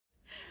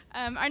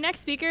Our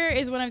next speaker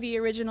is one of the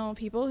original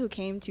people who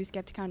came to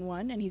Skepticon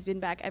 1, and he's been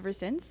back ever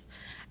since.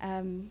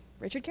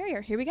 Richard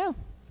Carrier, here we go.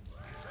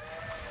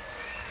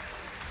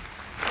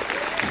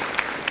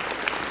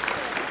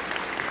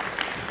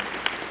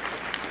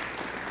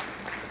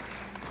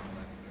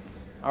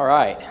 All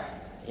right.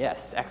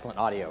 Yes, excellent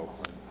audio.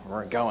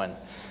 We're going.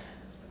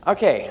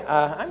 Okay,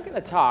 I'm going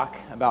to talk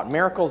about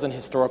miracles and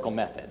historical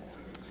method.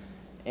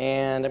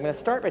 And I'm going to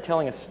start by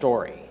telling a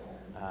story.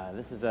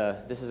 This is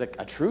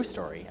a true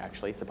story,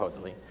 actually,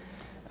 supposedly,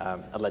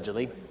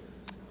 allegedly.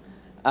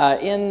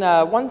 In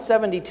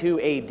 172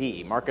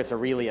 AD, Marcus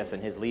Aurelius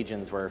and his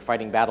legions were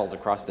fighting battles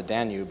across the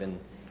Danube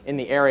in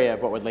the area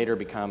of what would later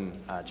become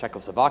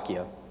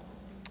Czechoslovakia.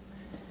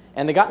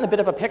 And they got in a bit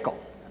of a pickle.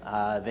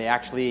 They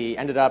actually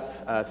ended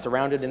up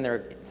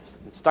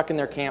stuck in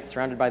their camp,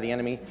 surrounded by the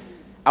enemy,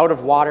 out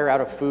of water,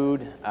 out of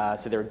food,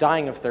 so they were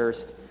dying of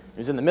thirst. It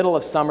was in the middle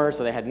of summer,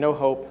 so they had no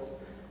hope.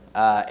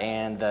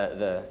 And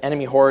the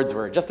enemy hordes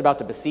were just about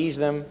to besiege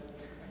them.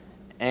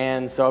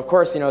 And so, of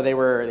course, they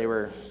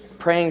were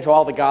praying to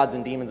all the gods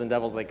and demons and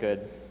devils they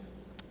could.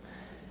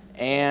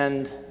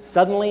 And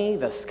suddenly,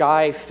 the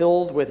sky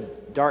filled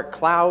with dark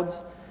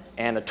clouds,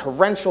 and a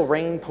torrential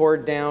rain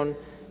poured down,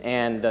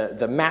 and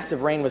the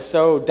massive rain was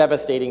so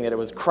devastating that it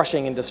was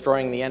crushing and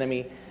destroying the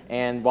enemy.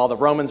 And while the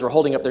Romans were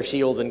holding up their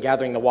shields and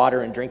gathering the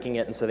water and drinking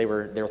it, and so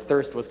their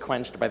thirst was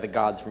quenched by the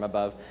gods from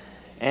above.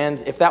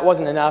 And if that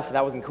wasn't enough, if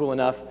that wasn't cool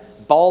enough,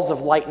 balls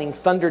of lightning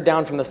thundered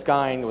down from the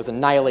sky and was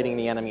annihilating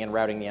the enemy and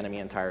routing the enemy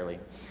entirely.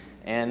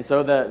 And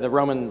so the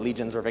Roman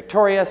legions were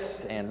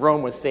victorious, and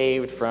Rome was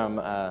saved from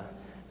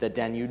the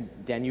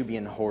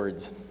Danubian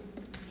hordes.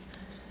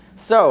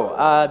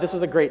 So this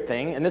was a great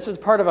thing, and this was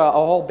part of a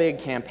whole big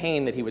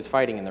campaign that he was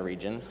fighting in the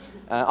region.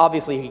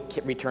 Obviously,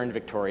 he returned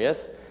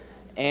victorious,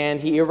 and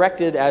he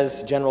erected,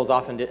 as generals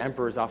often did,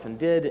 emperors often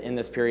did in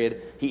this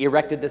period, he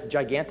erected this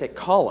gigantic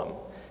column.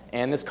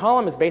 And this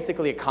column is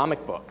basically a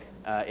comic book.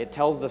 It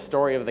tells the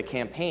story of the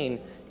campaign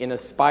in a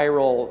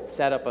spiral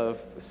setup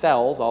of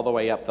cells all the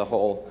way up the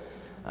whole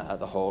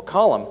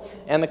column.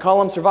 And the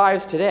column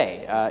survives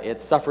today.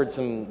 It suffered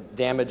some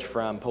damage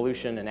from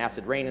pollution and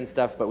acid rain and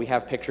stuff, but we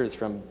have pictures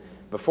from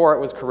before it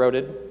was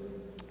corroded,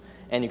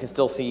 and you can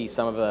still see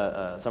some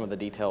of the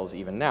details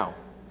even now.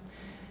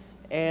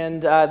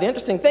 And the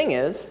interesting thing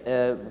is,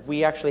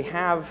 we actually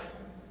have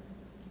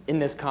in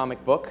this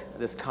comic book,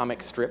 this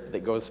comic strip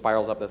that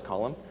spirals up this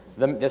column,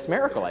 this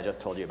miracle I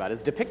just told you about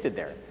is depicted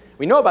there.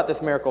 We know about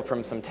this miracle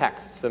from some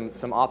texts.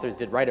 Some authors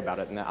did write about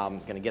it, and I'm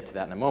going to get to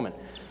that in a moment.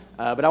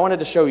 But I wanted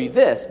to show you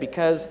this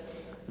because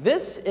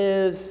this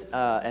is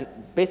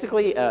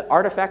basically an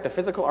artifact, a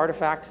physical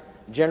artifact,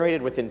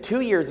 generated within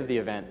 2 years of the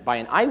event by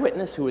an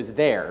eyewitness who was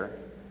there.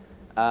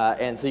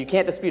 And so you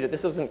can't dispute it.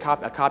 This wasn't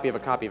a copy of a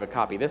copy of a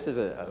copy. This is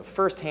a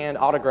first-hand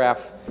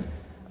autograph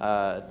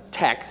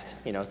text.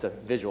 It's a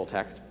visual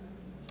text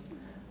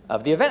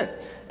of the event.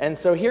 And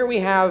so here we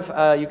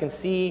have, you can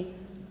see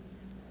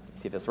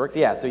if this works.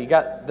 Yeah, so you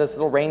got this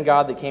little rain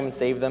god that came and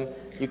saved them.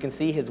 You can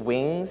see his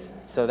wings,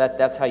 so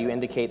that's how you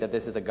indicate that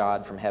this is a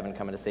god from heaven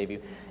coming to save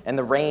you. And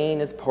the rain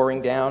is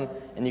pouring down,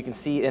 and you can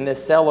see in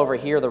this cell over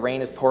here, the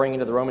rain is pouring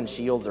into the Roman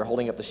shields. They're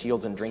holding up the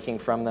shields and drinking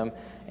from them,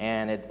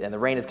 and the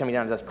rain is coming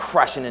down and just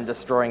crushing and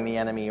destroying the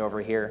enemy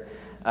over here.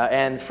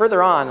 And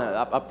further on,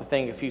 up the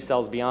thing, a few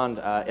cells beyond,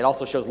 it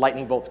also shows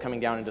lightning bolts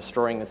coming down and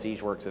destroying the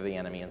siege works of the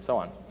enemy, and so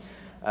on.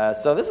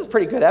 So this is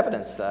pretty good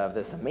evidence of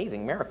this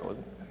amazing miracle,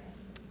 isn't it?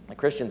 The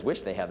Christians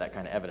wish they had that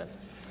kind of evidence.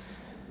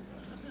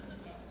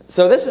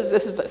 So this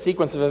is the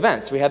sequence of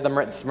events. We had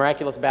this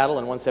miraculous battle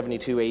in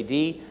 172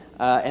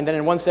 AD, and then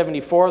in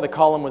 174 the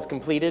column was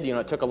completed.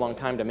 It took a long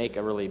time to make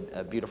a really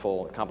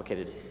beautiful,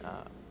 complicated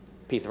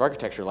piece of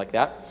architecture like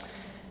that.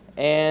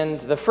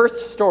 And the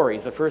first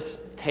stories, the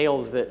first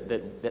tales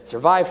that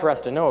survive for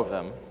us to know of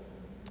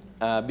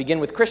them, begin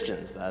with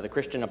Christians. The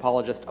Christian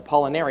apologist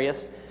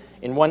Apollinarius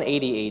in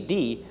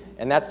 180 AD,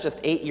 and that's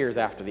just 8 years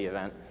after the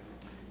event.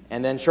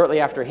 And then shortly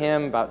after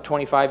him, about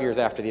 25 years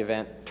after the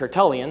event,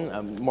 Tertullian,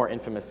 a more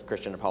infamous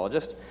Christian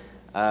apologist,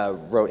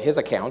 wrote his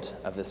account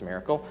of this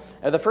miracle.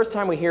 The first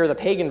time we hear the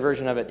pagan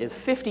version of it is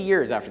 50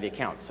 years after the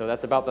account, so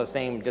that's about the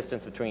same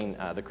distance between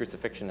the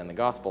crucifixion and the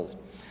Gospels,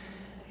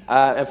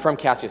 from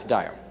Cassius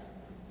Dio.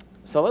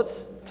 So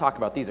let's talk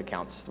about these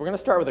accounts. We're going to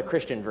start with the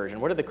Christian version.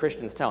 What did the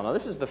Christians tell? Now,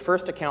 this is the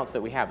first accounts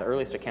that we have, the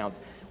earliest accounts,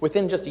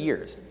 within just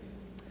years.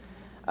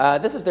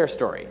 This is their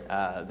story.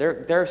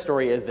 Their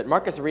story is that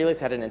Marcus Aurelius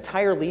had an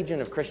entire legion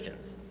of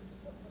Christians,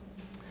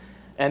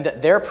 and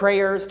that their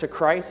prayers to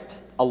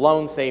Christ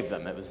alone saved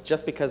them. It was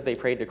just because they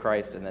prayed to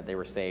Christ and that they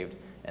were saved,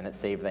 and it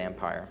saved the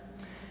empire.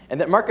 And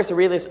that Marcus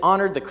Aurelius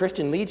honored the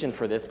Christian legion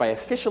for this by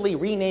officially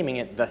renaming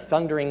it the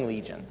Thundering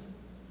Legion.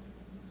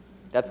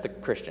 That's the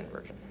Christian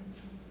version.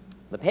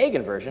 The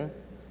pagan version,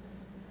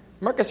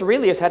 Marcus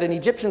Aurelius had an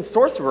Egyptian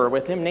sorcerer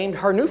with him named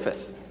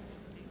Harnuphus.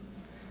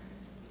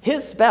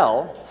 His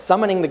spell,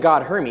 summoning the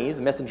god Hermes,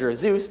 messenger of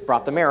Zeus,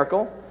 brought the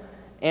miracle,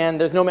 and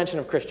there's no mention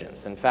of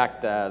Christians. In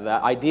fact,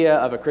 the idea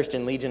of a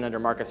Christian legion under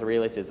Marcus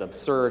Aurelius is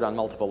absurd on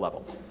multiple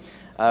levels.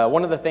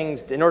 One of the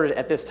things,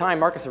 at this time,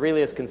 Marcus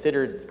Aurelius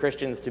considered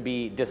Christians to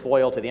be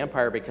disloyal to the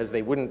empire because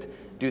they wouldn't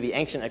do the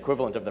ancient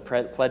equivalent of the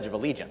Pledge of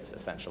Allegiance,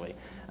 essentially,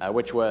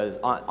 which was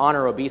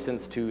honor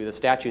obeisance to the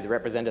statue that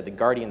represented the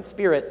guardian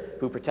spirit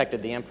who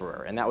protected the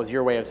emperor. And that was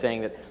your way of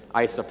saying that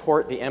I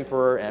support the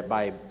emperor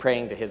by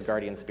praying to his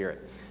guardian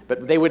spirit.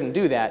 But they wouldn't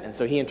do that, and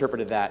so he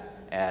interpreted that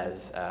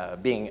as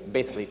being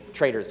basically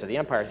traitors to the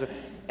empire. So,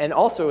 and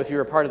also, if you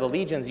were part of the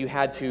legions, you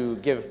had to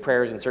give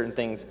prayers and certain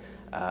things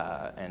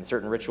and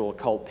certain ritual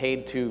cult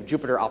paid to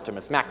Jupiter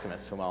Optimus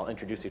Maximus, whom I'll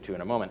introduce you to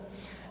in a moment.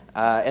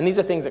 And these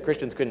are things that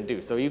Christians couldn't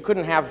do. So you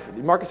couldn't have,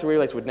 Marcus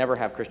Aurelius would never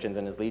have Christians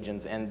in his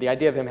legions, and the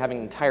idea of him having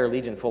an entire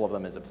legion full of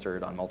them is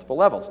absurd on multiple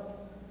levels.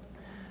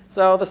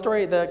 So the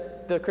story,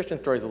 the Christian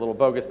story is a little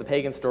bogus. The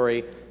pagan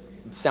story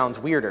sounds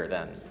weirder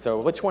then.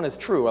 So which one is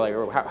true?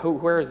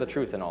 Where is the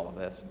truth in all of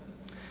this?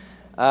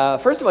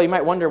 First of all, you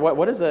might wonder,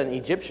 what is an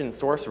Egyptian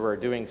sorcerer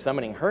doing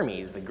summoning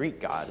Hermes, the Greek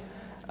god?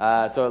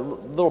 So a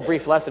little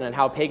brief lesson in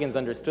how pagans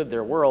understood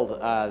their world.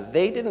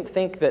 They didn't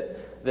think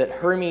that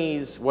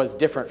Hermes was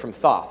different from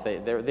Thoth.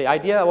 The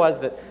idea was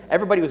that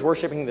everybody was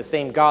worshiping the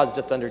same gods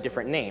just under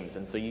different names.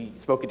 And so you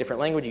spoke a different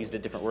language, you used a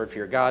different word for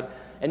your god.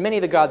 And many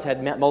of the gods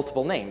had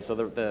multiple names. So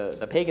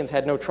the pagans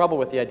had no trouble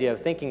with the idea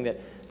of thinking that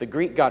the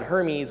Greek god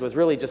Hermes was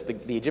really just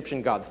the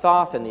Egyptian god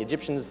Thoth, and the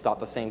Egyptians thought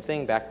the same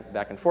thing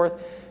back and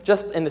forth.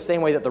 Just in the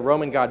same way that the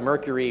Roman god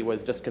Mercury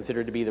was just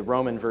considered to be the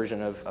Roman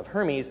version of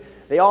Hermes,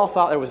 they all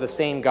thought it was the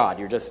same god.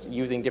 You're just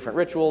using different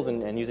rituals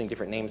and using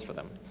different names for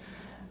them.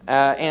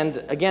 And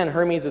again,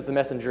 Hermes is the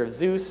messenger of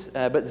Zeus,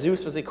 but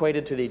Zeus was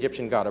equated to the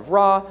Egyptian god of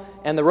Ra,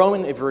 and the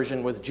Roman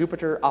version was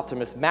Jupiter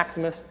Optimus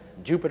Maximus,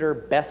 Jupiter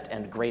best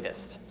and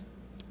greatest.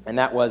 And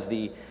that was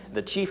the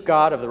chief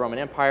god of the Roman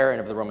Empire and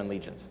of the Roman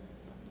legions.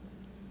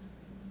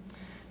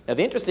 Now,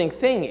 the interesting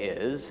thing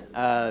is,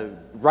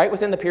 right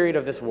within the period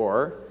of this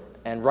war,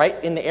 and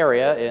right in the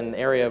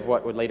area of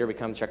what would later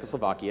become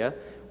Czechoslovakia,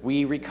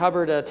 we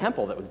recovered a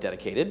temple that was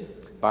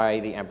dedicated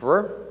by the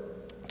emperor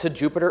to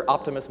Jupiter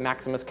Optimus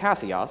Maximus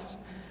Cassius,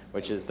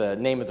 which is the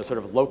name of the sort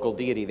of local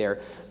deity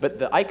there. But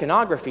the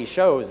iconography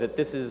shows that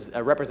this is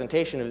a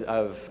representation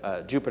of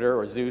Jupiter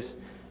or Zeus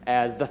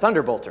as the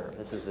Thunderbolter.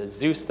 This is the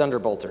Zeus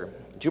Thunderbolter.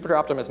 Jupiter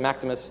Optimus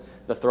Maximus,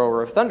 the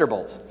thrower of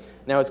thunderbolts.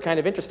 Now, it's kind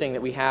of interesting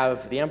that we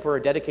have the emperor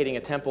dedicating a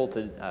temple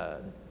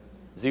to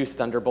Zeus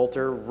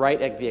Thunderbolter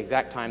right at the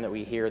exact time that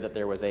we hear that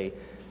there was a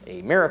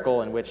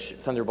miracle in which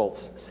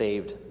thunderbolts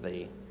saved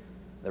the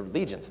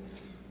legions.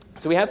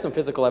 So we have some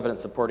physical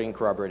evidence supporting and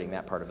corroborating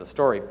that part of the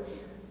story.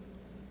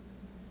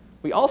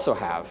 We also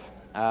have,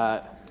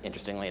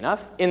 interestingly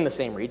enough, in the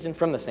same region,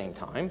 from the same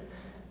time,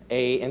 an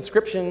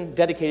inscription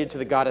dedicated to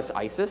the goddess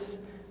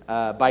Isis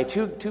by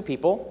two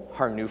people,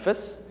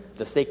 Harnufus,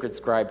 the sacred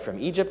scribe from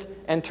Egypt,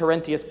 and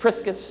Terentius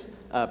Priscus,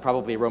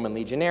 probably a Roman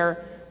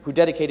legionnaire, who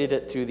dedicated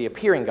it to the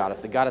appearing goddess,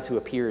 the goddess who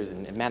appears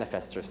and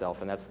manifests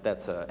herself, and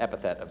that's an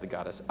epithet of the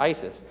goddess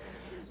Isis.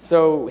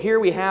 So here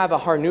we have a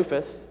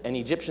Harnufus, an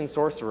Egyptian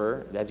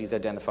sorcerer, as he's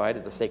identified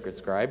as a sacred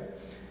scribe,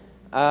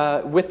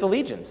 with the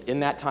legions in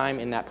that time,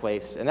 in that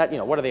place. And that,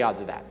 what are the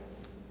odds of that?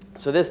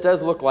 So this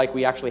does look like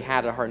we actually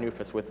had a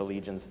Harnufus with the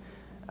legions.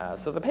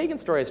 So the pagan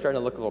story is starting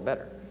to look a little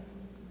better.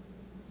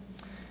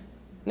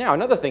 Now,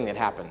 another thing that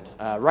happened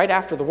right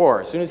after the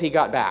war, as soon as he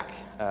got back,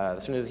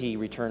 as soon as he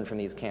returned from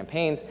these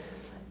campaigns,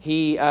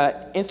 he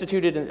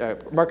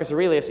Marcus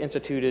Aurelius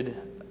instituted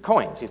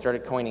coins. He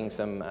started coining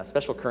some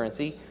special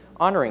currency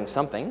honoring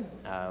something.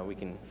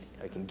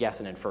 I can guess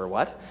and infer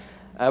what.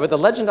 But the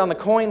legend on the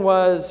coin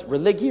was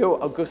Religio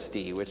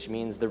Augusti, which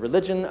means the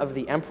religion of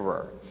the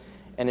emperor.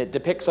 And it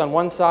depicts on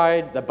one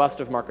side the bust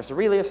of Marcus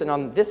Aurelius, and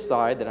on this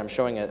side that I'm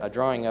showing a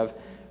drawing of,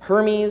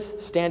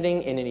 Hermes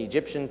standing in an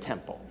Egyptian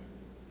temple.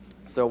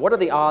 So what are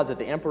the odds that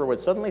the emperor would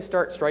suddenly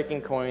start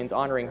striking coins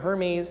honoring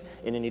Hermes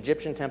in an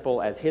Egyptian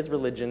temple as his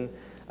religion?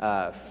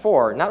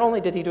 Not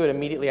only did he do it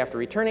immediately after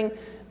returning,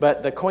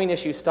 but the coin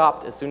issue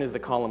stopped as soon as the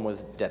column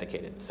was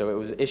dedicated. So it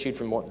was issued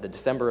from the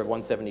December of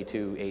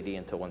 172 AD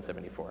until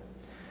 174.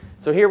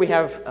 So here we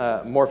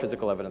have more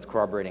physical evidence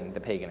corroborating the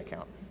pagan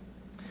account.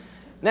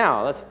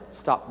 Now,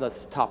 let's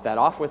top that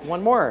off with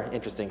one more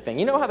interesting thing.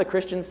 You know how the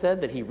Christians said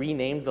that he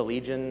renamed the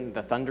legion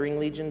the Thundering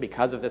Legion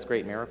because of this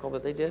great miracle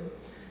that they did?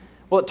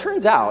 Well, it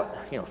turns out,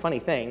 funny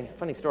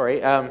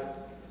story,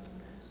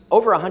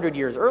 over 100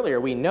 years earlier,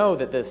 we know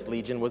that this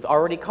legion was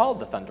already called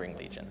the Thundering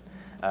Legion.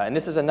 And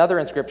this is another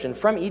inscription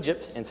from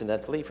Egypt,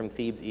 incidentally, from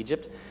Thebes,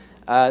 Egypt.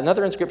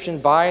 Another inscription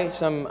by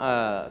some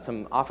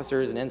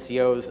officers and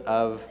NCOs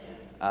of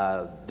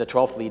the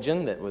 12th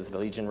Legion, that was the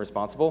legion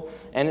responsible.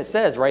 And it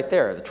says right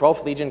there, the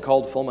 12th Legion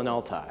called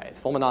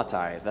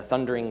Fulminati, the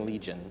Thundering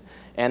Legion.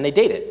 And they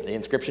date it. The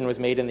inscription was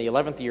made in the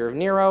 11th year of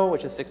Nero,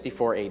 which is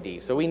 64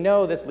 AD. So we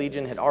know this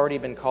legion had already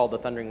been called the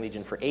Thundering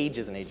Legion for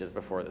ages and ages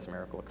before this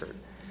miracle occurred.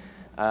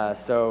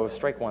 So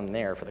strike one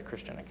there for the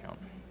Christian account.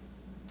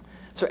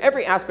 So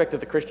every aspect of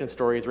the Christian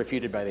story is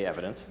refuted by the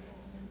evidence.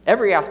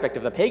 Every aspect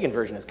of the pagan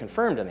version is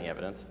confirmed in the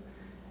evidence.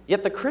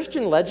 Yet the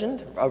Christian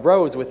legend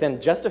arose within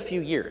just a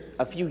few years,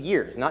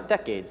 not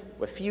decades,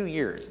 a few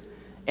years.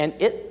 And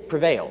it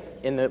prevailed.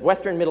 In the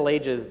Western Middle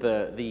Ages,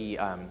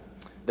 the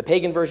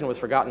pagan version was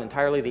forgotten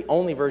entirely. The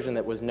only version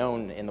that was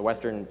known in the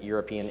Western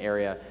European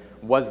area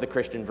was the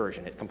Christian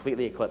version. It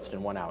completely eclipsed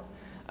and won out.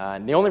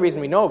 And the only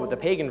reason we know about the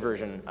pagan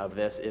version of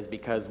this is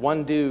because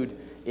one dude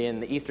in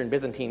the Eastern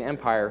Byzantine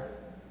Empire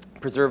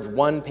preserved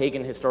one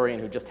pagan historian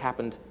who just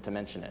happened to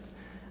mention it,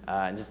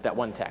 in just that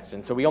one text.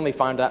 And so we only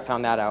found that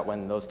out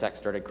when those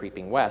texts started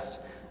creeping west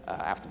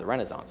after the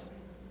Renaissance.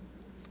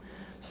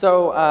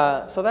 So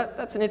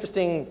that's an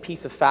interesting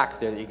piece of facts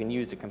there that you can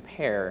use to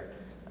compare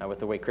with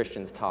the way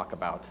Christians talk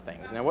about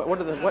things. Now,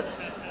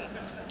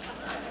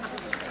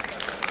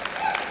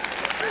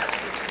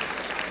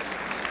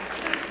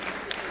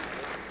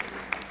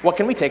 what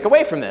can we take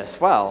away from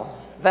this? Well,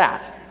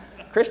 that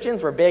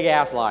Christians were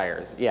big-ass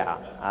liars.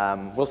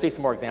 Yeah, we'll see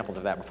some more examples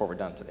of that before we're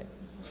done today.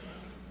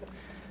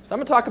 So I'm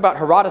going to talk about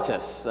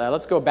Herodotus.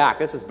 Let's go back.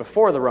 This is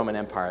before the Roman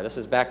Empire. This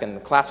is back in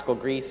classical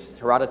Greece.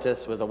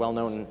 Herodotus was a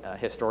well-known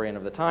historian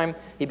of the time.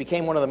 He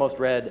became one of the most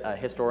read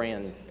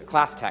historian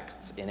class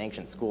texts in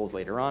ancient schools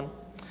later on.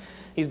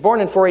 He's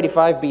born in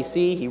 485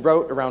 BC. He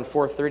wrote around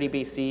 430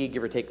 BC,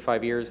 give or take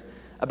 5 years,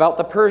 about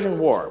the Persian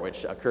War,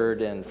 which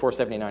occurred in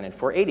 479 and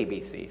 480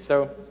 BC.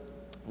 So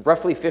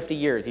roughly 50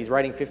 years. He's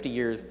writing 50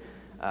 years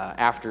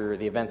after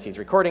the events he's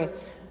recording.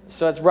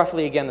 So it's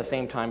roughly, again, the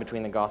same time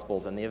between the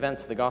Gospels and the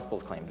events the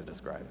Gospels claim to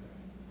describe.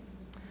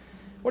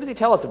 What does he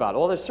tell us about?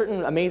 Well, there's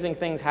certain amazing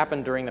things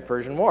happened during the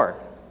Persian War.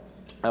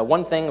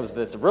 One thing was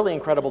this really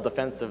incredible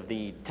defense of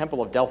the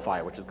Temple of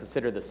Delphi, which is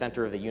considered the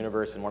center of the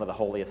universe and one of the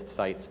holiest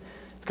sites.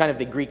 It's kind of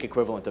the Greek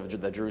equivalent of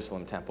the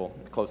Jerusalem temple,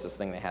 the closest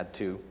thing they had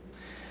to.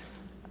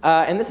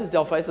 And this is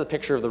Delphi. This is a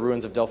picture of the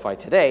ruins of Delphi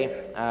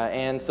today.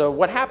 And so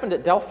what happened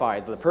at Delphi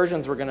is the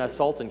Persians were going to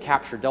assault and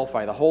capture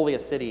Delphi, the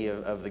holiest city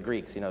of the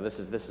Greeks. You know, this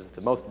is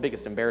the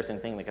biggest embarrassing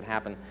thing that could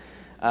happen.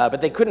 But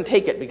they couldn't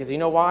take it because you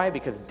know why?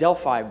 Because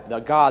Delphi, the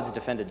gods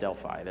defended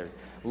Delphi. There's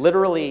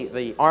literally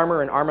the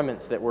armor and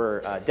armaments that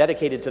were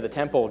dedicated to the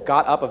temple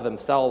got up of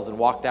themselves and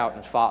walked out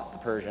and fought the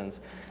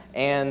Persians.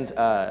 And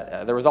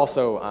there was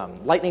also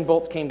lightning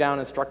bolts came down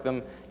and struck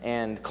them,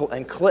 and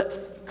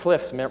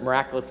cliffs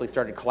miraculously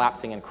started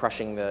collapsing and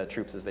crushing the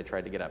troops as they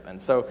tried to get up.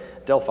 And so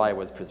Delphi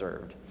was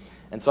preserved.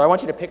 And so I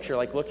want you to picture,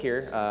 like, look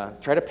here,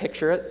 try to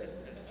picture it.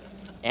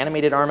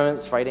 Animated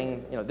armaments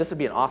fighting, you know, this would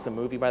be an awesome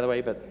movie, by the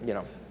way, but, you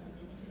know,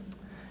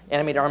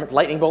 animated armaments,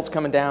 lightning bolts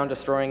coming down,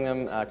 destroying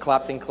them,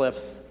 collapsing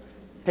cliffs.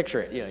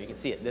 Picture it, you know, you can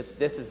see it.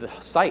 This is the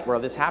site where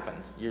this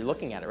happened. You're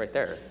looking at it right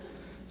there.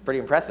 It's pretty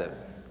impressive.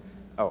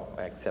 Oh,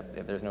 except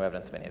there's no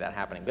evidence of any of that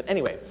happening. But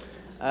anyway,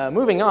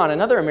 moving on,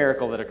 another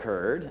miracle that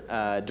occurred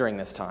during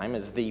this time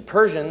is the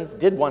Persians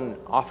did one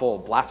awful,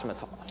 blasphemous,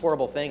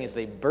 horrible thing is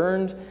they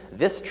burned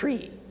this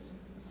tree,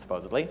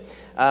 supposedly.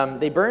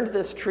 They burned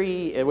this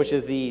tree, which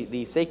is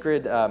the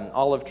sacred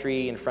olive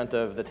tree in front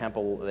of the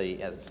temple,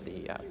 the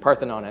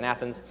Parthenon in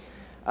Athens.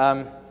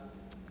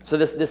 So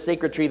this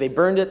sacred tree, they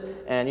burned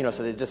it, and you know,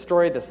 so they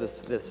destroyed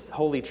this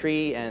holy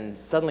tree, and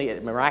suddenly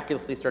it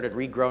miraculously started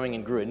regrowing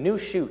and grew a new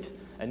shoot,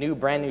 a new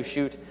brand new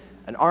shoot,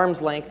 an arm's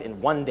length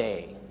in one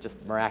day,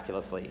 just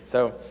miraculously.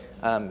 So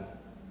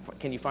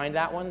can you find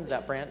that one,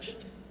 that branch? Can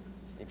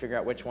you figure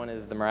out which one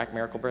is the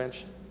miracle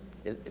branch?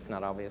 It's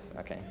not obvious?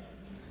 Okay.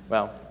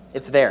 Well,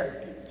 it's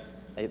there.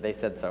 They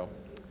said so.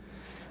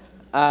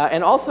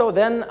 And also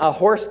then a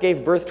horse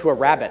gave birth to a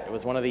rabbit. It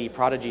was one of the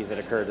prodigies that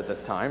occurred at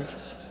this time,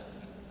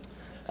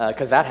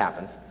 because that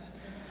happens.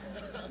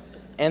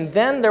 And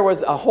then there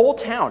was a whole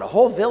town, a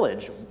whole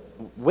village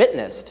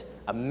witnessed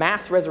a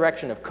mass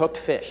resurrection of cooked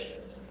fish.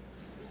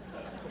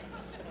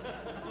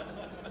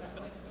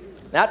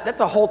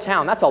 That's a whole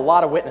town. That's a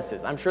lot of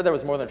witnesses. I'm sure there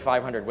was more than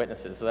 500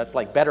 witnesses, so that's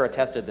like better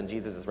attested than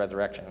Jesus'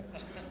 resurrection.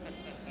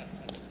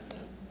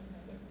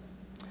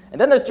 And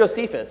then there's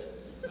Josephus.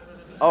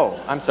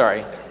 Oh, I'm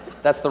sorry.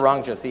 That's the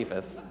wrong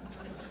Josephus.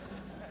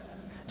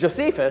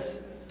 Josephus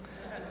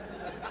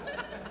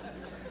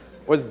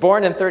was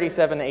born in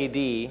 37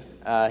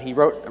 AD. He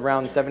wrote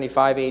around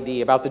 75 AD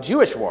about the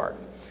Jewish War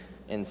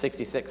in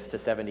 66 to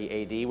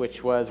 70 AD,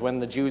 which was when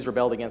the Jews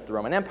rebelled against the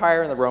Roman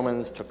Empire and the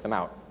Romans took them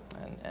out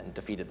and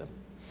defeated them.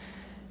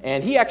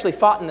 And he actually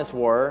fought in this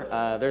war.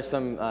 There's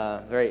some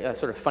very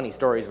sort of funny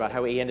stories about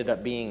how he ended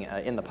up being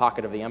in the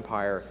pocket of the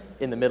empire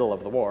in the middle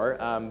of the war.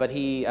 But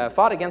he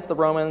fought against the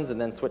Romans and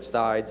then switched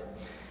sides,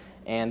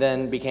 and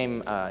then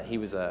became, he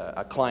was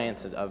a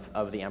client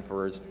of the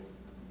emperors.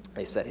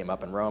 They set him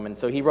up in Rome. And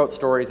so he wrote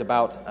stories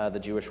about the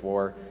Jewish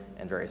war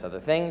and various other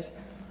things.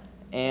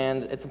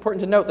 And it's important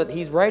to note that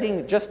he's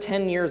writing just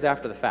 10 years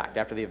after the fact,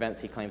 after the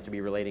events he claims to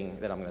be relating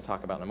that I'm going to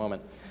talk about in a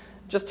moment.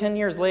 Just 10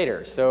 years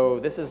later, so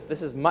this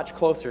is much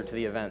closer to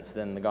the events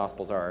than the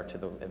Gospels are to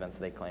the events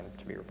they claim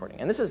to be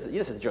reporting. And this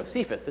is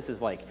Josephus. This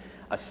is like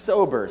a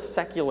sober,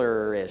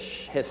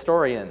 secular-ish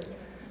historian.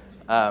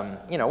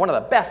 You know, one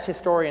of the best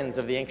historians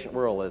of the ancient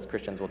world, as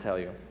Christians will tell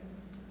you.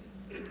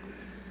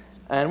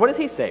 And what does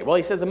he say? Well,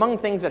 he says, among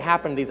things that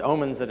happened, these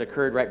omens that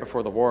occurred right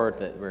before the war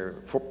that were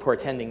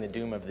portending the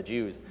doom of the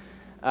Jews,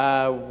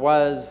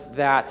 was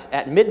that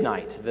at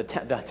midnight, the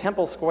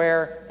temple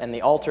square and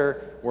the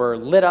altar were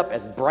lit up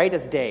as bright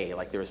as day,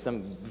 like there was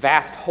some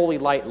vast holy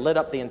light lit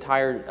up the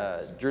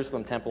entire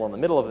Jerusalem temple in the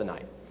middle of the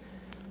night,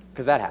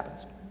 because that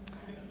happens.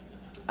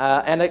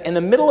 And in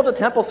the middle of the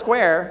temple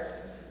square,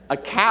 a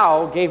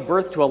cow gave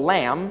birth to a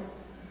lamb,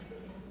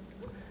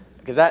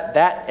 because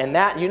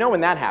you know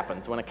when that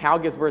happens, when a cow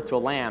gives birth to a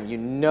lamb, you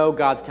know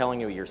God's telling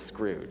you you're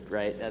screwed,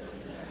 right?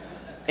 That's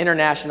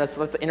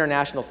the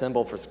international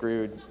symbol for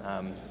screwed.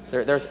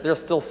 There's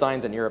still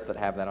signs in Europe that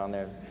have that on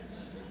there.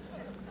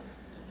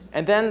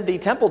 And then the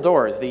temple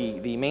doors,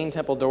 the main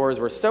temple doors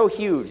were so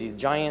huge, these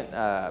giant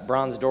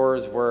bronze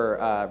doors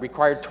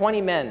required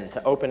 20 men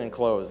to open and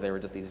close. They were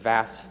just these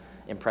vast,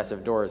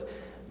 impressive doors.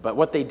 But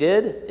what they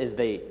did is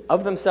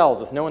of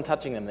themselves, with no one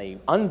touching them, they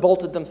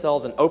unbolted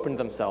themselves and opened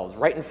themselves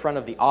right in front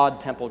of the awed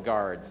temple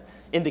guards,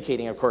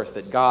 indicating, of course,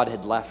 that God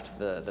had left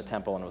the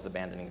temple and was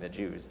abandoning the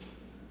Jews.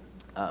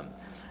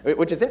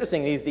 Which is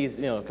interesting. These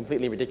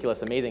completely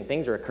ridiculous, amazing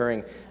things are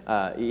occurring.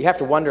 You have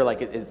to wonder,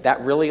 like, is that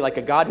really like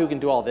a God who can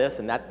do all this,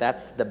 and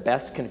that's the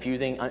best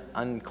confusing,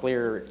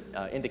 unclear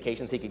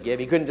indications he could give?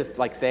 He couldn't just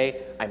like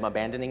say, "I'm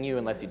abandoning you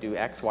unless you do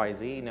X, Y,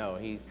 Z." No,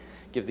 he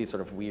gives these sort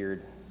of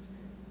weird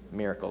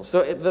miracles.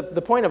 So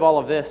the point of all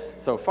of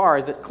this so far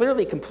is that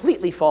clearly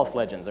completely false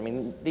legends, I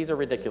mean, these are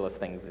ridiculous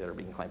things that are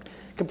being claimed.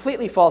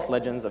 Completely false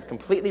legends of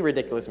completely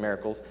ridiculous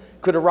miracles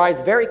could arise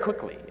very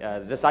quickly.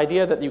 This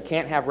idea that you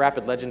can't have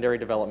rapid legendary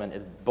development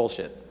is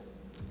bullshit.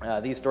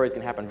 These stories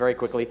can happen very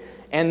quickly,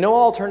 and no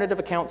alternative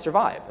accounts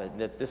survive.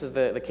 This is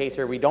the case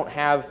here. We don't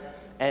have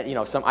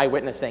some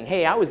eyewitness saying,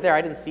 "Hey, I was there,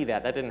 I didn't see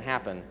that, that didn't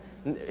happen."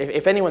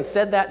 If anyone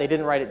said that, they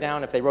didn't write it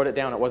down. If they wrote it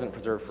down, it wasn't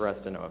preserved for us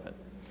to know of it.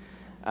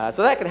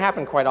 So that can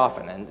happen quite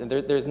often, and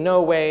there's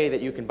no way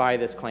that you can buy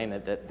this claim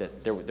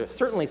that there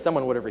certainly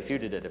someone would have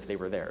refuted it if they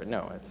were there.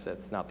 No,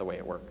 it's not the way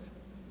it works.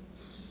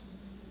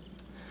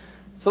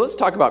 So let's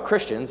talk about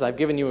Christians. I've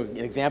given you an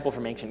example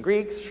from ancient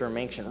Greeks, from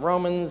ancient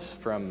Romans,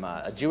 from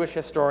a Jewish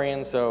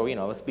historian. So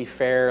let's be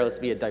fair, let's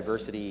be a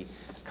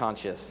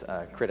diversity-conscious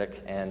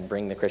critic and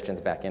bring the Christians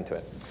back into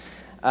it.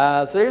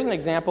 So here's an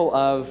example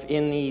of,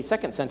 in the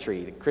 2nd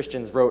century, the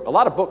Christians wrote a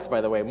lot of books,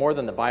 by the way, more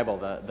than the Bible.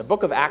 The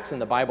book of Acts in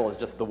the Bible is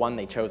just the one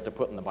they chose to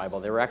put in the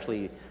Bible. There were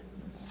actually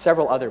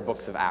several other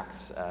books of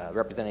Acts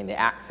representing the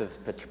acts of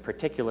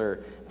particular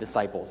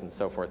disciples and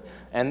so forth.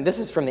 And this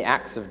is from the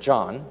Acts of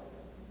John.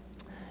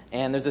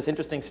 And there's this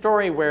interesting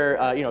story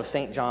where,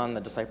 St. John,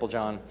 the disciple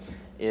John,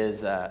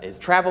 is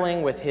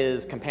traveling with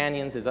his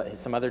companions,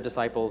 some other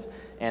disciples,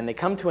 and they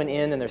come to an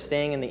inn, and they're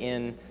staying in the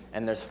inn,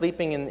 and they're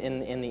sleeping in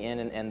the inn,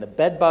 and the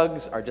bed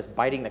bugs are just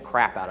biting the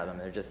crap out of them.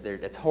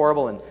 It's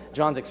horrible, and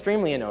John's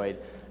extremely annoyed,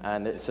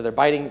 and so they're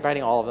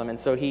biting all of them, and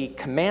so he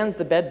commands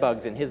the bed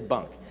bugs in his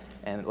bunk,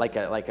 and like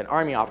an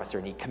army officer,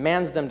 and he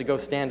commands them to go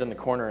stand in the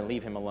corner and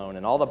leave him alone,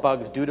 and all the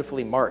bugs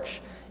dutifully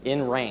march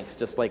in ranks,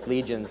 just like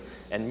legions,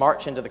 and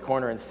march into the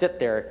corner and sit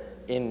there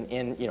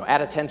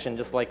at attention,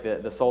 just like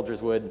the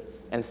soldiers would,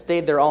 and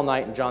stayed there all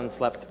night, and John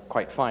slept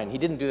quite fine. He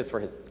didn't do this for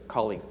his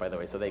colleagues, by the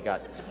way, so they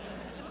got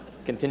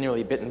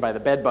continually bitten by the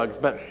bed bugs.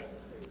 But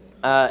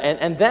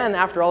and then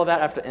after all of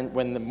that,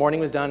 when the morning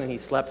was done and he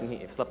slept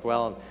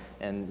well,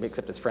 and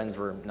except his friends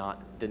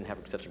didn't have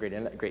such a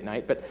great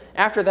night. But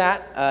after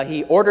that,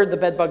 he ordered the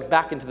bed bugs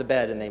back into the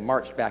bed, and they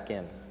marched back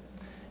in.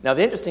 Now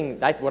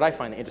what I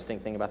find the interesting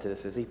thing about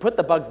this is he put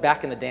the bugs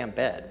back in the damn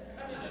bed.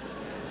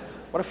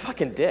 What a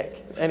fucking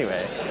dick.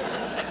 Anyway.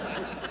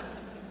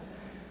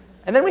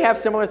 And then we have a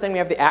similar thing. We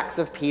have the Acts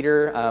of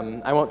Peter.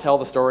 I won't tell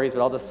the stories,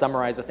 but I'll just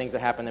summarize the things that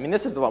happened. I mean,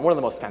 this is one of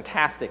the most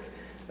fantastic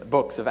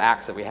books of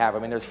Acts that we have. I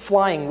mean, there's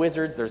flying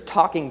wizards, there's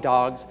talking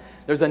dogs,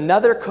 there's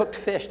another cooked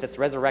fish that's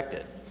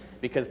resurrected,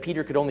 because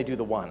Peter could only do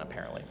the one,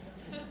 apparently.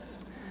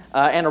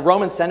 And a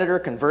Roman senator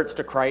converts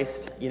to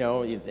Christ,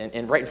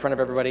 and right in front of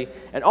everybody.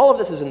 And all of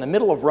this is in the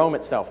middle of Rome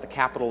itself, the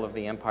capital of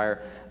the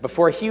empire,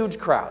 before huge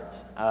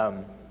crowds.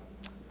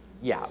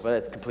 Yeah, but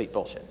it's complete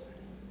bullshit.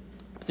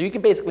 So you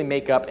can basically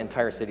make up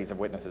entire cities of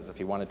witnesses if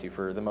you wanted to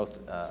for the most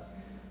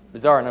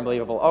bizarre and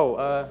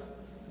unbelievable.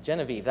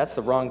 Genevieve, that's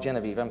the wrong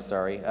Genevieve, I'm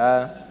sorry.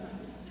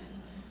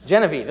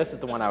 Genevieve, this is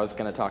the one I was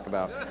going to talk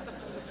about.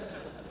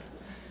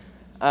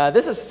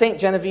 This is St.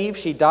 Genevieve.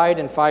 She died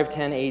in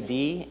 510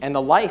 AD, and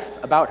the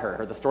life about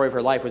her, the story of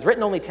her life, was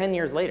written only 10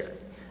 years later.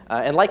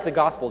 And like the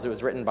Gospels, it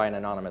was written by an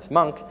anonymous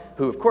monk,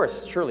 who, of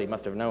course, surely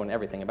must have known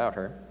everything about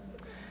her.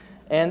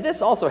 And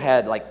this also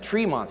had like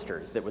tree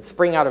monsters that would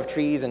spring out of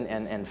trees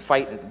and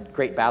fight in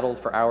great battles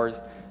for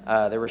hours.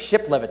 There were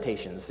ship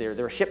levitations. There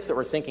were ships that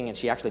were sinking, and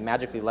she actually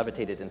magically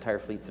levitated entire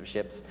fleets of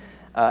ships.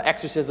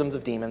 Exorcisms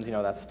of demons,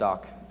 that's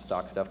stock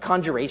stuff.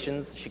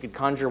 Conjurations. She could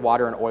conjure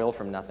water and oil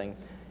from nothing.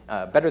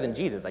 Better than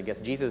Jesus, I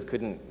guess.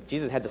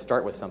 Jesus had to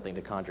start with something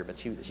to conjure, but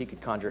she could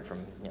conjure it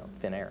from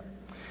thin air.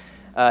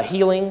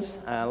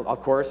 Healings,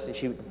 of course.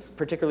 She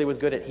particularly was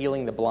good at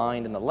healing the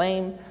blind and the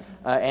lame.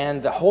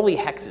 And the holy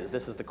hexes,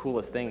 this is the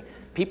coolest thing.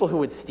 People who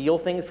would steal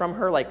things from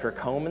her, like her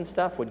comb and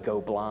stuff, would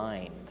go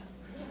blind.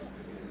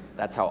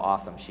 That's how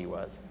awesome she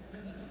was.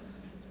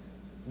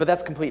 But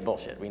that's complete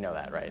bullshit. We know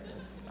that, right?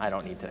 I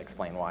don't need to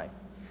explain why.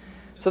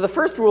 So the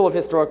first rule of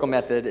historical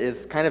method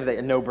is kind of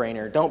a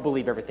no-brainer. Don't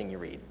believe everything you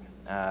read.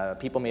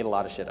 People made a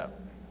lot of shit up.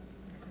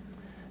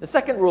 The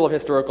second rule of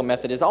historical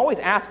method is always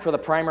ask for the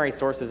primary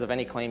sources of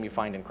any claim you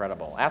find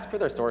incredible. Ask for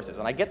their sources.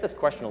 And I get this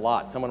question a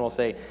lot. Someone will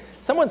say,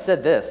 someone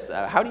said this.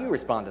 How do you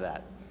respond to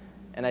that?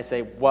 And I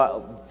say,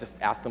 well,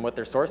 just ask them what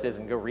their source is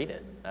and go read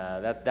it.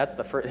 That's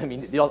the first. I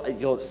mean,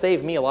 you'll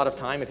save me a lot of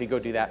time if you go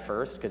do that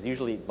first, because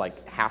usually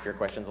like half your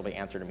questions will be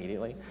answered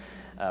immediately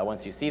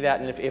once you see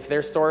that. And if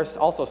their source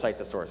also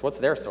cites a source, what's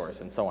their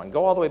source, and so on.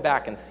 Go all the way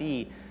back and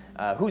see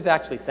who's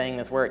actually saying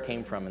this, where it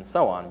came from, and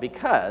so on.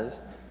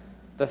 Because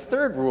the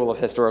third rule of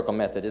historical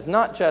method is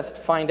not just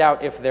find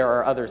out if there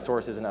are other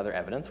sources and other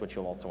evidence, which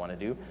you'll also want to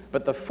do,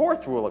 but the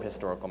fourth rule of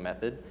historical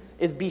method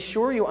is be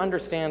sure you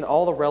understand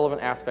all the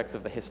relevant aspects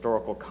of the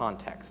historical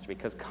context,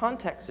 because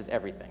context is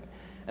everything.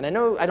 And I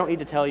know I don't need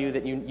to tell you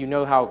that you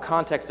know how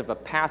context of a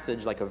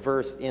passage, like a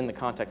verse in the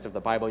context of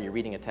the Bible, you're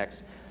reading a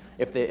text.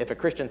 If a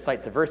Christian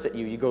cites a verse at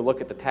you, you go look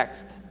at the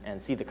text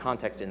and see the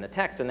context in the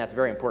text, and that's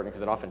very important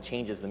because it often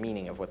changes the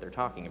meaning of what they're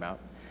talking about.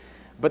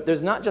 But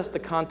there's not just the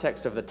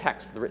context of the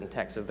text, the written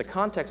text. There's the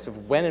context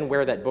of when and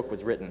where that book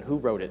was written, who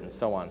wrote it, and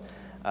so on.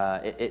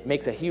 It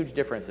makes a huge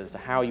difference as to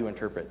how you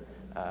interpret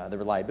the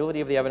reliability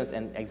of the evidence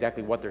and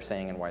exactly what they're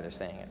saying and why they're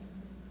saying it.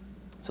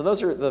 So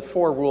those are the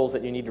four rules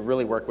that you need to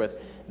really work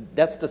with.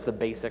 That's just the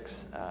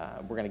basics.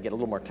 We're going to get a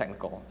little more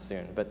technical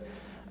soon. But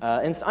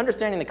in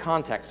understanding the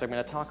context, I'm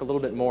going to talk a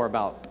little bit more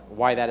about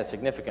why that is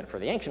significant for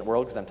the ancient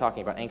world, because I'm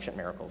talking about ancient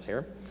miracles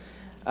here.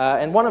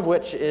 And one of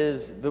which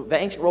is the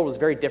ancient world was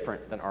very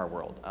different than our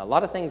world. A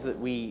lot of things that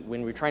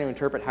when we're trying to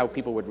interpret how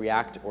people would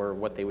react or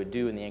what they would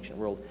do in the ancient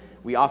world,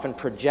 we often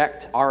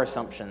project our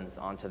assumptions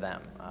onto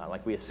them.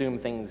 Like we assume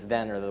things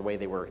then are the way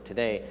they were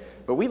today.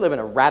 But we live in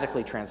a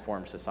radically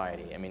transformed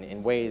society, I mean,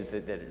 in ways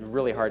that are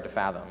really hard to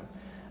fathom.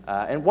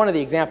 And one of the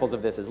examples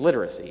of this is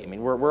literacy. I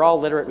mean, we're all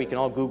literate. We can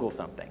all Google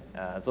something.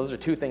 So those are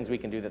two things we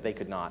can do that they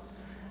could not.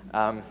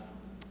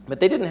 But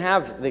they didn't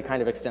have the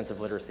kind of extensive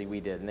literacy we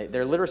did, and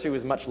their literacy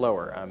was much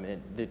lower.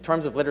 The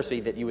terms of literacy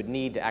that you would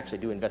need to actually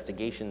do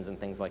investigations and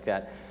things like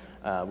that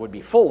would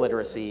be full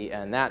literacy,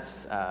 and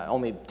that's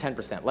only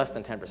 10%, less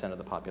than 10% of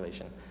the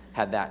population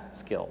had that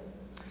skill.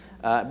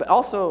 But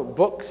also,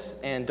 books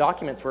and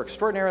documents were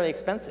extraordinarily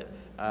expensive.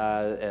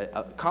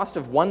 A cost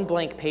of one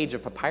blank page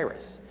of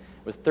papyrus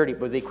was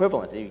the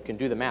equivalent. You can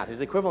do the math. It was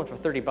the equivalent for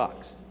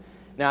 $30.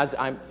 Now, as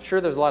I'm sure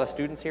there's a lot of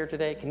students here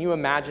today, can you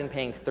imagine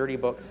paying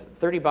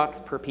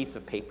 $30 per piece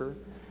of paper?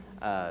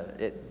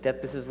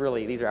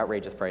 These are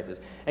outrageous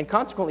prices. And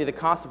consequently, the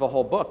cost of a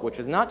whole book, which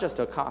was not just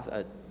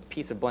a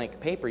piece of blank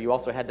paper, you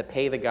also had to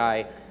pay the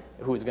guy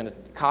who was going to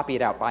copy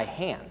it out by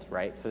hand,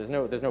 right? So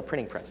there's no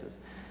printing presses.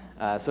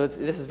 So this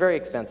is very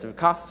expensive.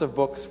 Costs of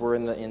books were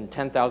in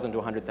 $10,000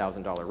 to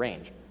 $100,000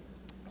 range.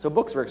 So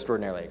books were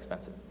extraordinarily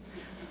expensive.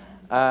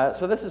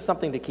 So this is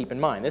something to keep in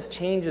mind. This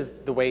changes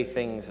the way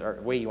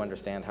way you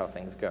understand how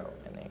things go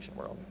in the ancient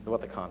world,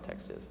 what the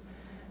context is.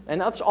 And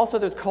also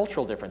there's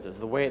cultural differences,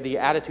 the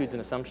attitudes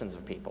and assumptions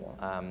of people.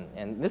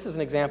 And this is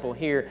an example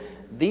here.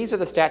 These are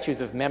the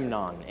statues of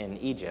Memnon in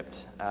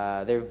Egypt.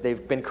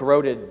 They've been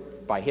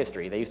corroded by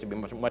history. They used to be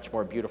much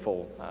more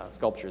beautiful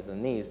sculptures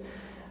than these,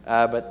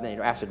 but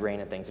acid rain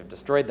and things have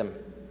destroyed them.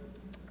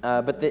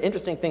 But the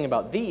interesting thing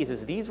about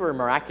these were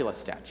miraculous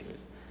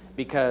statues.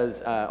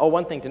 Because,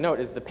 one thing to note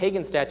is the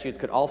pagan statues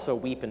could also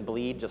weep and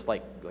bleed just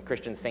like the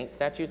Christian saint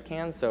statues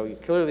can, so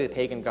clearly the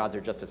pagan gods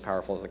are just as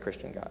powerful as the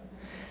Christian god.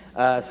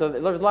 So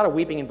there was a lot of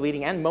weeping and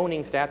bleeding and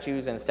moaning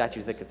statues and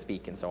statues that could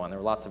speak and so on. There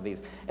were lots of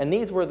these. And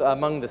these were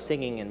among the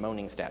singing and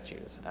moaning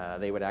statues.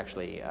 They would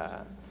actually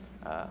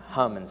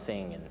hum and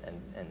sing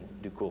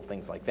and do cool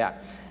things like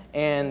that.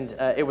 And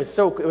it was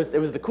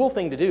the cool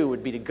thing to do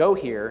would be to go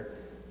here,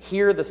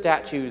 hear the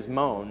statues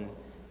moan,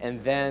 and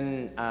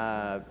then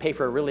pay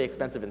for a really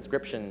expensive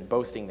inscription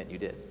boasting that you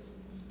did.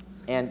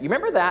 And you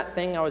remember that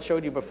thing I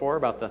showed you before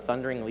about the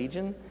Thundering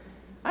Legion?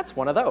 That's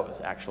one of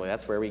those, actually.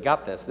 That's where we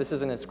got this. This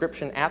is an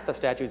inscription at the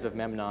statues of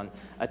Memnon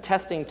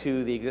attesting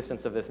to the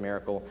existence of this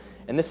miracle.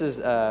 And this is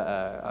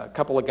a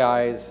couple of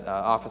guys,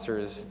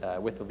 officers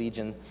with the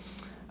Legion,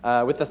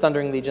 with the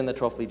Thundering Legion, the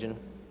 12th Legion.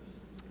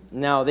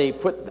 Now, they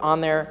put on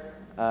there,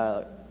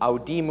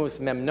 Audimus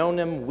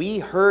Memnonem, we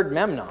heard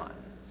Memnon.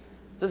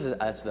 This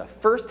is a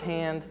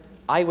first-hand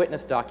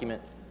eyewitness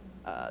document.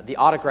 The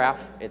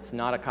autograph, it's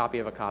not a copy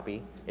of a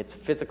copy. It's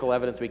physical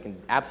evidence. We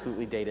can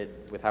absolutely date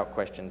it without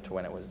question to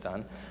when it was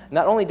done.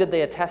 Not only did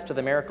they attest to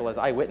the miracle as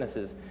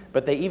eyewitnesses,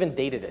 but they even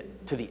dated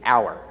it to the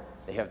hour.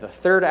 They have the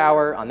third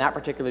hour on that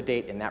particular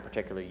date in that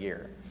particular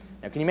year.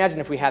 Now, can you imagine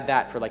if we had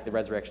that for like the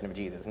resurrection of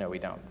Jesus? No, we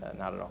don't.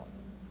 Not at all.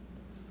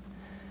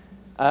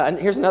 And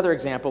here's another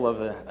example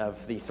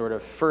of the sort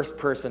of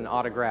first-person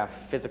autograph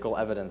physical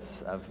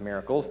evidence of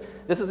miracles.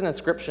 This is an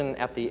inscription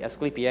at the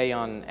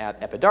Asclepieion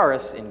at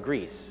Epidaurus in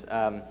Greece.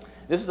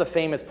 This is a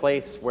famous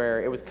place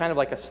where it was kind of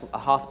like a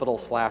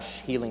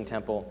hospital/healing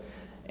temple.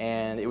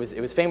 And it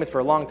was famous for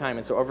a long time,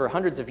 and so over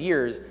hundreds of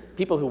years,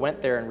 people who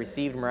went there and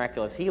received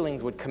miraculous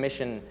healings would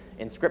commission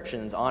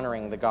inscriptions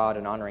honoring the god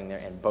and honoring their,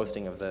 and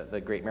boasting of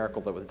the great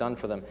miracle that was done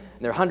for them.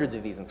 And there are hundreds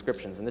of these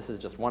inscriptions, and this is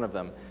just one of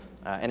them.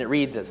 And it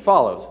reads as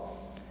follows: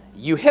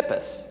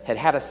 Euhippus had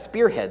had a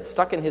spearhead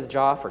stuck in his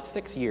jaw for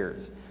 6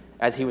 years.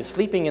 As he was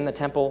sleeping in the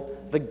temple,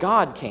 the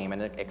god came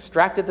and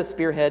extracted the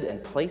spearhead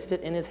and placed it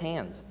in his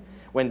hands.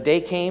 When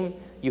day came,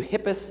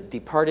 Euhippus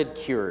departed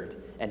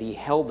cured, and he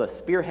held the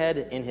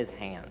spearhead in his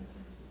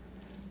hands.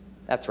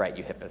 That's right,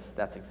 Euhippus.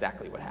 That's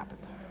exactly what happened.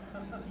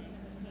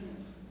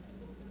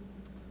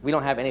 We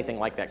don't have anything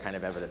like that kind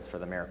of evidence for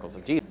the miracles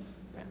of Jesus,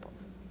 for example.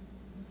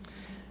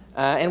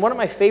 And one of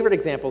my favorite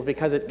examples,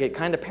 because it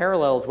kind of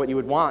parallels what you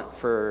would want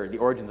for the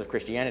origins of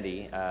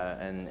Christianity,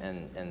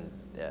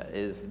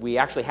 is we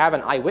actually have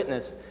an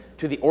eyewitness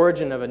to the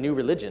origin of a new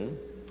religion,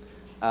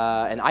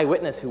 an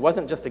eyewitness who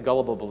wasn't just a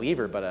gullible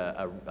believer, but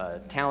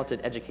a talented,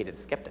 educated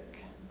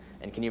skeptic.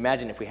 And can you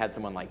imagine if we had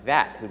someone like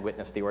that who'd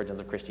witnessed the origins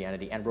of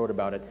Christianity and wrote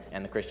about it,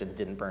 and the Christians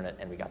didn't burn it,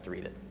 and we got to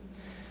read it?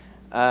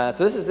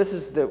 So this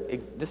is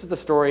the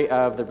story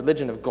of the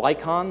religion of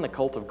Glycon, the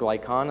cult of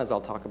Glycon, as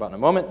I'll talk about in a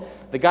moment.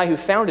 The guy who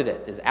founded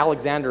it is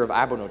Alexander of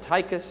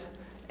Abonotychus,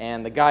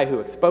 and the guy who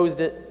exposed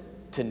it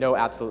to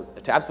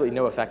absolutely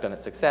no effect on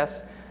its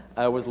success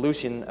was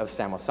Lucian of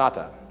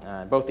Samosata.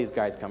 Both these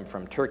guys come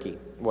from Turkey,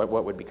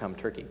 what would become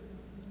Turkey.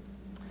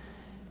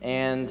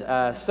 And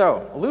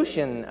so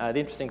Lucian, the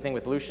interesting thing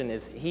with Lucian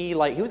is he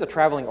was a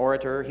traveling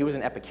orator. He was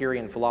an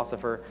Epicurean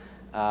philosopher,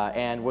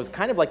 and was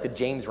kind of like the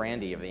James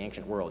Randi of the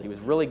ancient world. He was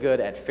really good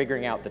at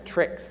figuring out the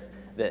tricks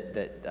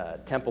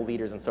that temple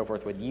leaders and so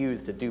forth would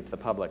use to dupe the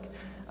public.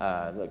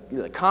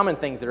 The common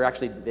things that are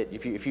actually, that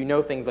if you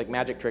know things like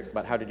magic tricks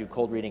about how to do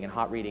cold reading and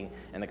hot reading,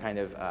 and the kind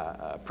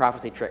of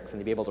prophecy tricks,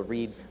 and to be able to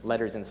read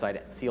letters inside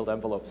sealed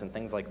envelopes and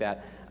things like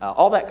that,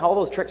 all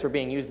those tricks were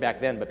being used back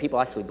then, but people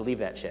actually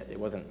believed that shit. It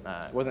wasn't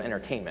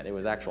entertainment. It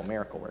was actual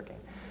miracle working.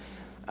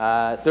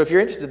 So if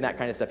you're interested in that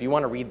kind of stuff, you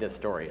want to read this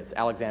story. It's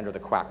Alexander the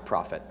Quack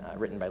Prophet,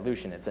 written by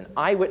Lucian. It's an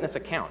eyewitness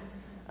account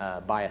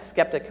by a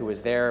skeptic who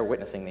was there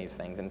witnessing these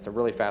things, and it's a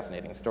really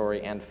fascinating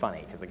story and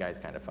funny, because the guy's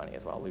kind of funny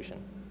as well,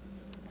 Lucian.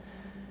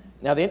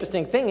 Now the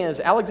interesting thing is,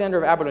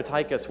 Alexander of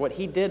Abonotychus, what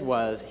he did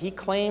was, he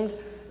claimed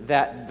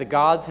that the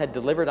gods had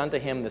delivered unto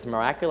him this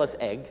miraculous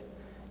egg,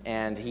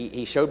 and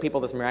he showed people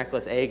this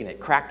miraculous egg, and it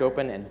cracked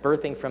open, and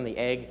birthing from the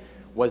egg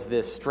was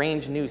this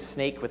strange new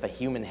snake with a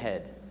human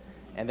head.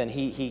 And then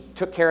he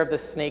took care of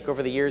this snake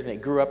over the years, and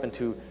it grew up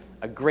into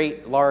a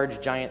great,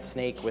 large, giant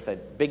snake with a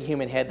big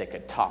human head that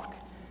could talk.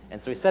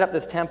 And so he set up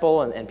this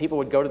temple, and people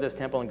would go to this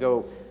temple and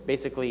go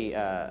basically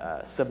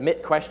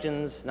submit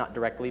questions, not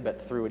directly, but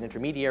through an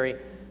intermediary,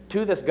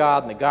 to this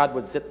god, and the god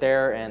would sit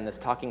there, and this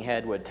talking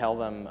head would tell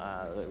them,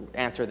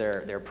 answer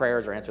their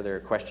prayers or answer their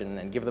question,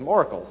 and give them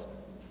oracles.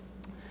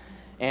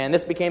 And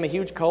this became a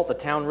huge cult. The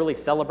town really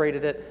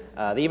celebrated it.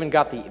 They even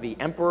got the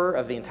emperor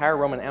of the entire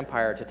Roman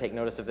Empire to take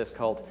notice of this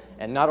cult,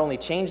 and not only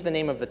change the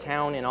name of the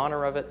town in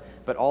honor of it,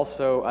 but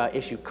also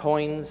issue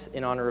coins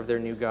in honor of their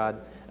new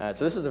god.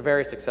 So this was a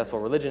very successful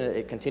religion.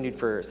 It continued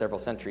for several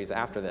centuries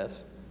after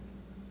this.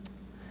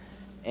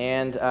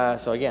 And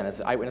so again, it's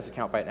an eyewitness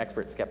account by an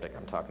expert skeptic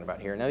I'm talking about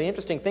here. Now the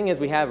interesting thing is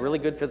we have really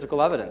good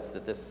physical evidence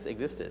that this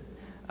existed.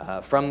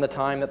 From the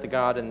time that the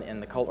god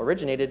and the cult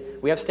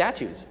originated, we have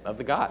statues of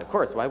the god. Of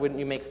course, why wouldn't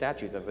you make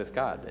statues of this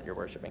god that you're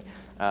worshiping?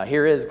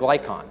 Here is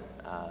Glycon.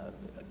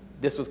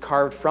 This was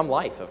carved from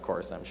life, of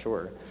course, I'm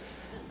sure.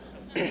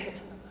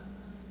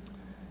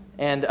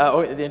 And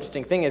the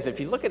interesting thing is, if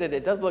you look at it,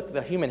 it does look,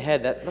 the human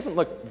head, that doesn't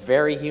look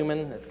very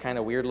human. It's kind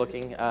of weird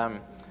looking,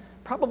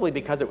 probably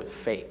because it was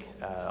fake,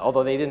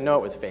 although they didn't know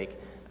it was fake.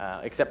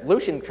 Except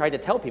Lucian tried to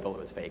tell people it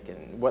was fake,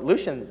 and what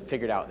Lucian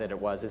figured out that it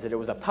was is that it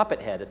was a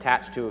puppet head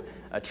attached to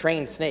a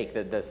trained snake,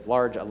 a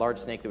large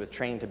snake that was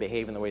trained to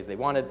behave in the ways they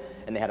wanted,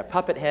 and they had a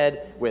puppet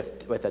head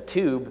with a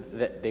tube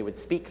that they would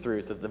speak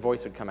through so that the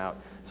voice would come out.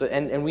 So,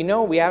 and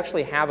we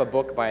actually have a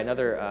book by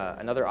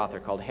another author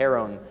called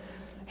Hambone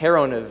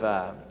of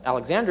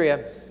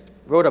Alexandria,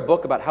 wrote a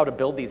book about how to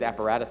build these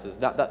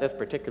apparatuses, not this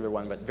particular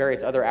one, but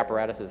various other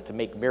apparatuses to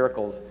make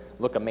miracles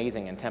look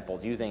amazing in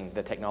temples using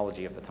the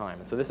technology of the time.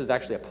 And so this is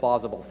actually a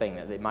plausible thing,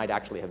 that they might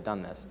actually have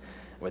done this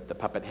with the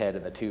puppet head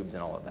and the tubes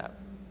and all of that.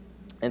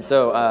 And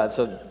so,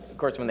 of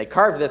course, when they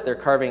carve this, they're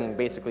carving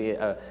basically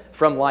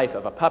from life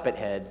of a puppet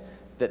head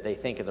that they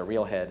think is a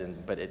real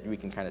head, but we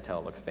can kind of tell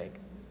it looks fake,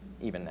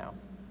 even now.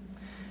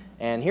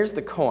 And here's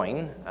the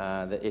coin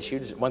that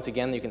issued. Once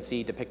again, you can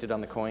see depicted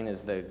on the coin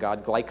is the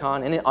god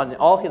Glycon. And in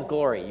all his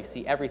glory, you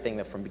see everything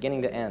that from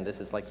beginning to end.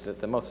 This is like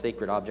the most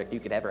sacred object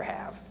you could ever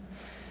have.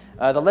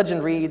 The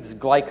legend reads,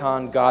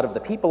 Glycon, god of the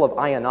people of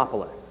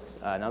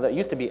Ionopolis. Now, that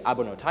used to be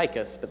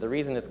Abonotychus, but the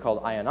reason it's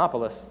called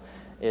Ionopolis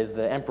is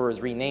the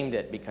emperors renamed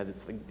it because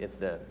it's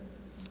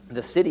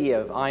the city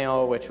of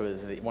Io, which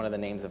was one of the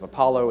names of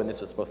Apollo, and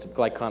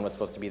Glycon was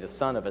supposed to be the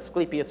son of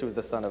Asclepius, who was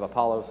the son of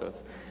Apollo, so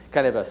it's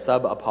kind of a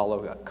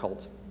sub-Apollo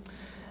cult.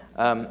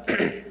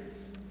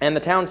 And the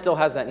town still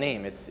has that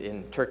name. It's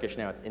in Turkish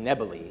now, it's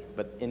Ineboli,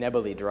 but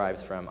Ineboli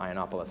derives from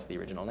Ionopolis, the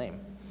original name.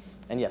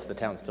 And yes, the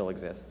town still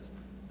exists.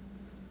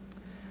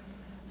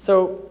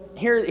 So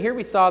here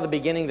we saw the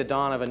beginning, the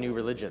dawn of a new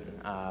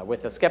religion,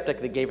 with a skeptic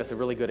that gave us a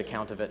really good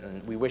account of it,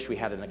 and we wish we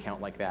had an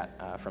account like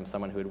that from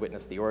someone who had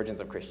witnessed the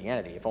origins of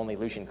Christianity. If only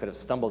Lucian could have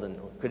stumbled and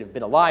could have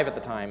been alive at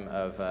the time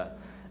of,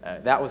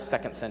 that was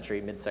 2nd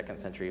century, mid-2nd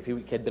century. If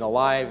he had been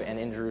alive and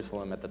in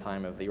Jerusalem at the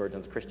time of the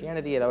origins of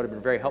Christianity, that would have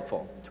been very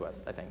helpful to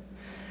us, I think.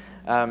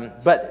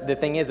 But the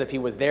thing is, if he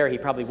was there, he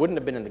probably wouldn't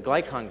have been in the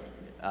Glycon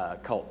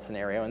cult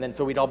scenario, and then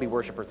so we'd all be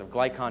worshippers of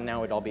Glycon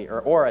now. We'd all be,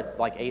 or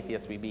like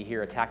atheists, we'd be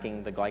here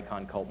attacking the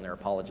Glycon cult and their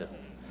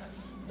apologists.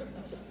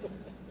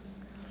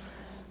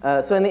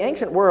 So in the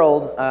ancient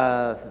world,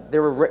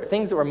 there were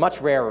things that were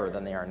much rarer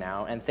than they are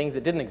now, and things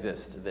that didn't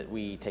exist that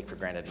we take for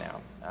granted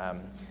now.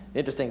 The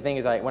interesting thing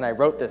is, when I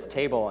wrote this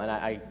table, and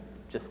I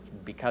just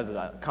because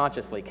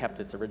consciously kept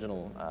its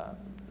original,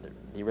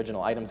 the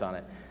original items on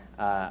it.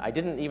 I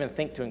didn't even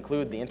think to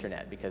include the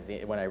internet, because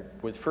when I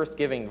was first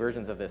giving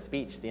versions of this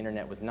speech, the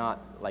internet was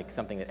not like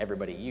something that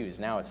everybody used.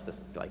 Now it's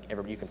just like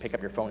you can pick up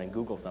your phone and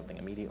Google something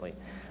immediately.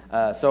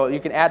 So you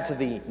can add to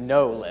the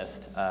no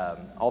list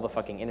all the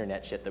fucking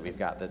internet shit that we've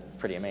got. That's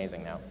pretty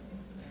amazing now.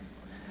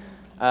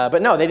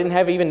 But no, they didn't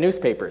have even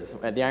newspapers.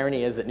 The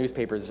irony is that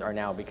newspapers are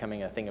now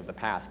becoming a thing of the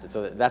past.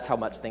 So that's how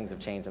much things have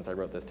changed since I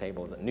wrote this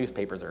table, is that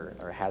newspapers are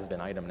a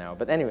has-been item now.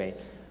 But anyway,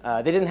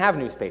 they didn't have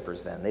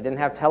newspapers then. They didn't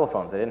have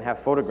telephones. They didn't have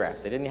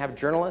photographs. They didn't have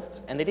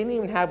journalists. And they didn't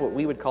even have what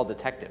we would call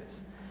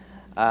detectives.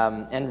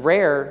 And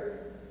rare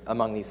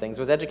among these things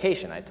was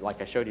education.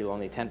 Like I showed you,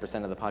 only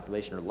 10% of the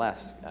population or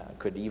less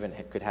could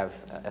have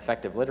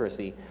effective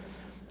literacy.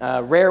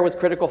 Rare was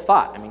critical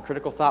thought. I mean,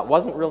 critical thought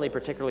wasn't really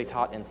particularly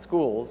taught in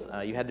schools.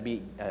 You had to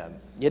be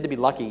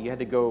lucky. You had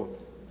to go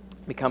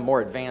become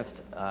more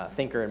advanced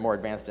thinker and more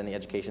advanced in the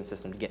education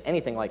system to get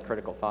anything like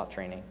critical thought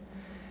training.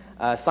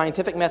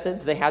 Scientific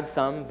methods, they had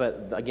some,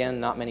 but again,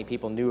 not many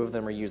people knew of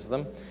them or used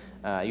them.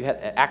 You had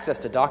access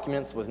to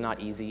documents was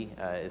not easy.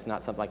 It's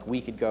not something like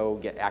we could go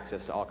get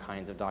access to all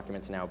kinds of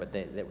documents now, but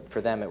for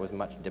them it was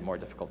much more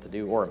difficult to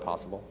do or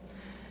impossible.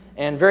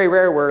 And very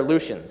rare were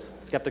Lucians,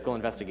 skeptical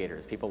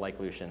investigators, people like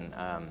Lucian.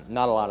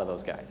 Not a lot of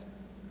those guys.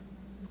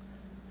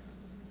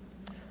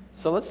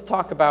 So let's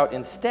talk about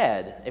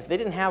instead, if they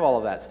didn't have all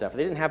of that stuff, if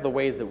they didn't have the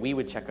ways that we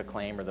would check a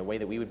claim or the way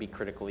that we would be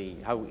critically,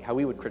 how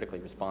we would critically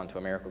respond to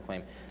a miracle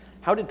claim,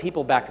 how did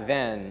people back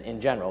then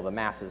in general, the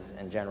masses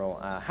in general,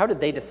 how did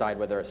they decide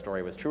whether a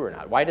story was true or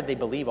not? Why did they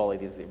believe all of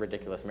these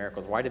ridiculous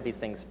miracles? Why did these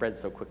things spread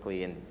so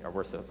quickly and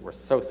were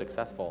so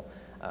successful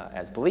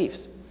as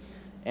beliefs?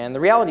 And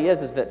the reality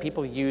is that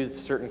people used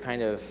certain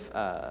kind of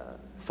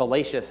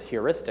fallacious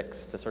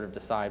heuristics to sort of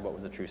decide what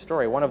was a true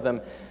story. One of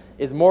them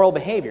is moral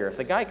behavior. If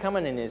the guy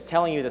coming in is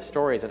telling you the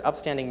story is an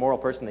upstanding moral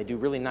person, they do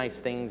really nice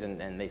things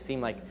and they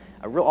seem like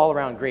a real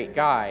all-around great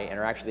guy and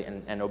are actually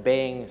and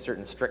obeying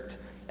certain strict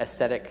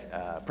ascetic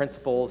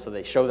principles, so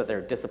they show that they're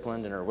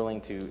disciplined and are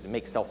willing to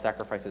make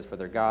self-sacrifices for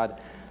their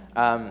God.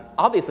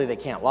 Obviously they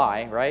can't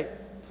lie, right?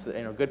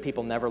 So, good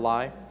people never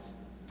lie.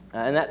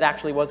 And that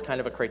actually was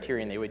kind of a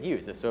criterion they would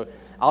use. So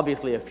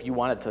obviously, if you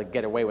wanted to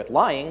get away with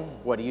lying,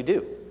 what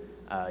do?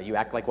 You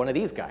act like one of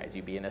these guys.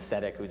 You'd be an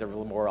ascetic who's a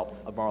real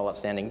moral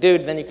upstanding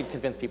dude. Then you could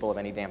convince people of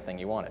any damn thing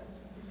you wanted.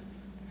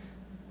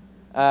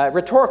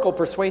 Rhetorical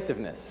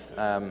persuasiveness.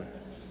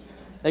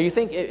 Now you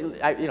think,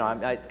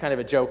 it's kind of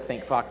a joke,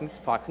 think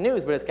Fox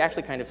News, but it's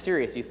actually kind of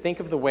serious. You think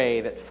of the way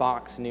that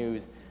Fox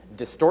News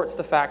distorts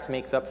the facts,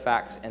 makes up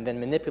facts, and then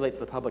manipulates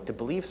the public to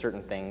believe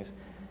certain things.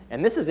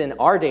 And this is in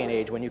our day and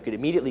age when you could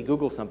immediately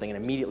Google something and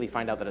immediately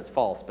find out that it's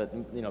false. But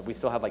we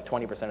still have like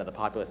 20% of the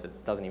populace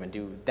that doesn't even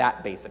do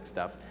that basic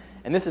stuff.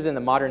 And this is in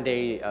the modern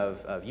day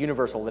of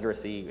universal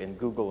literacy and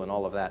Google and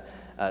all of that.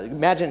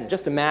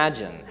 Just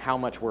imagine how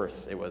much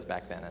worse it was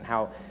back then and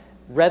how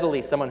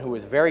readily someone who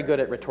was very good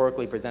at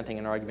rhetorically presenting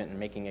an argument and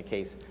making a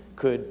case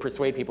could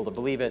persuade people to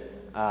believe it.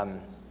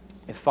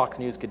 If Fox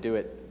News could do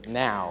it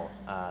now,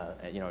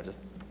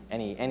 just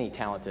any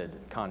talented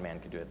con man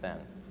could do it then.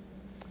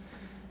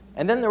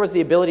 And then there was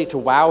the ability to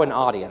wow an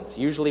audience,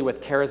 usually with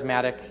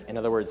charismatic, in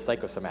other words,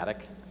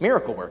 psychosomatic,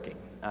 miracle working,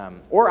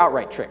 or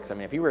outright tricks. I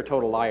mean, if you were a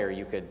total liar,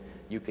 you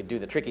could do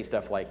the tricky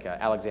stuff like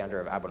Alexander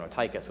of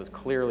Abonotychus was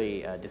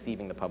clearly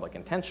deceiving the public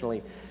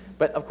intentionally.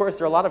 But of course,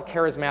 there are a lot of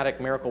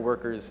charismatic miracle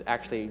workers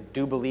actually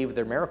do believe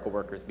they're miracle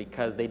workers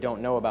because they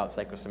don't know about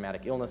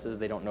psychosomatic illnesses,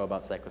 they don't know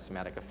about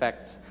psychosomatic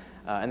effects,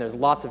 and there's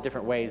lots of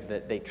different ways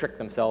that they trick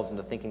themselves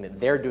into thinking that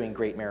they're doing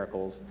great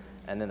miracles,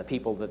 and then the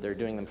people that they're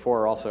doing them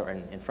for are also,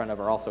 and in front of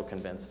are also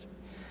convinced.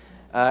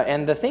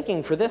 And the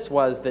thinking for this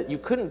was that you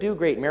couldn't do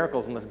great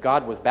miracles unless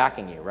God was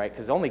backing you, right?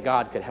 Because only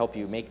God could help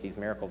you make these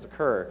miracles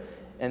occur.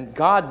 And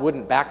God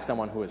wouldn't back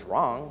someone who is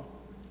wrong,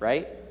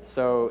 right?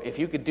 So if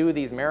you could do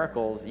these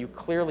miracles, you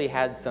clearly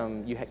had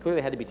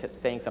to be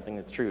saying something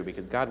that's true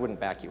because God wouldn't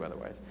back you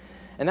otherwise.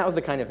 And that was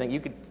the kind of thing, you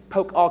could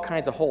poke all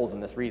kinds of holes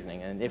in this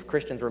reasoning. And if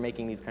Christians were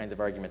making these kinds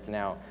of arguments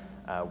now,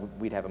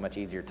 we'd have a much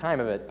easier time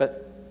of it.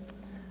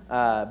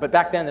 But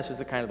back then, this was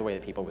the kind of the way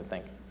that people would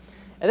think.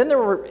 And then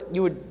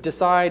you would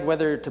decide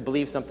whether to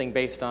believe something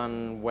based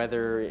on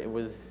whether it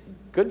was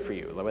good for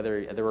you,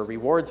 whether there were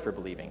rewards for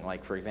believing.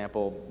 Like, for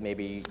example,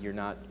 maybe you're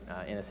not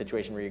in a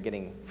situation where you're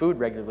getting food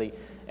regularly,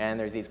 and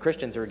there's these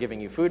Christians who are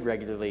giving you food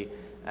regularly,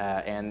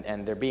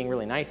 and they're being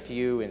really nice to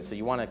you, and so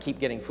you want to keep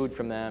getting food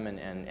from them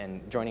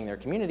and joining their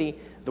community.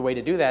 The way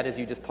to do that is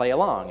you just play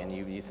along, and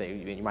you say,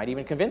 you might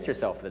even convince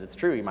yourself that it's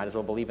true. You might as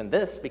well believe in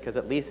this, because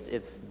at least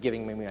it's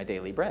giving me my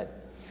daily bread.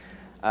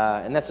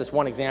 And that's just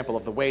one example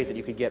of the ways that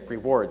you could get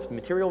rewards,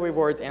 material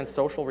rewards and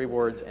social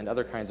rewards and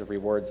other kinds of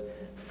rewards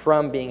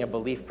from being a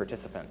belief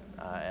participant,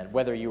 and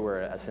whether you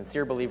were a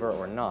sincere believer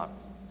or not.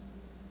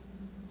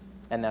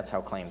 And that's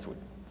how claims would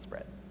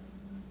spread.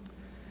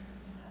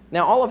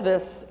 Now, all of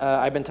this,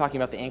 I've been talking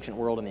about the ancient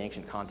world and the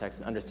ancient context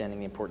and understanding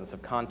the importance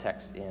of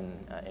context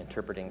in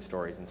interpreting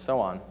stories and so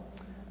on.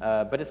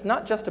 But it's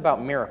not just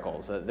about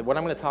miracles. What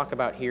I'm going to talk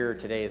about here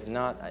today is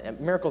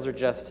not, miracles are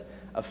just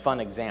a fun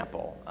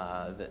example,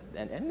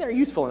 and they're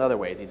useful in other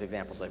ways, these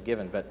examples I've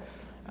given, but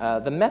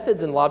the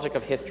methods and logic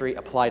of history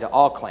apply to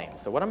all claims.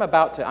 So what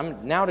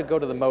I'm now to go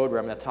to the mode where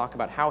I'm going to talk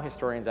about how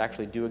historians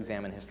actually do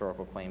examine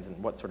historical claims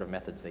and what sort of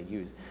methods they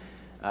use.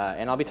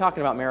 And I'll be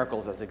talking about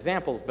miracles as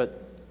examples,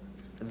 but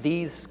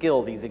these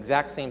skills, these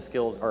exact same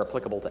skills, are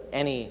applicable to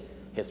any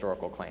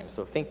historical claim.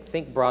 So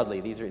think broadly.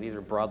 These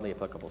are broadly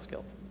applicable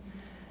skills.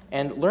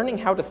 And learning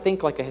how to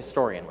think like a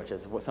historian, which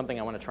is something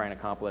I want to try and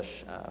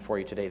accomplish for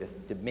you today,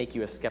 to make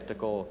you a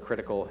skeptical,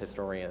 critical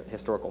historian,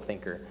 historical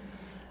thinker.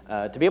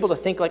 To be able to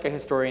think like a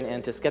historian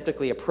and to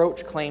skeptically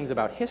approach claims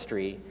about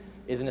history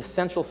is an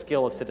essential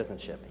skill of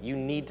citizenship. You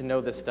need to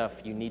know this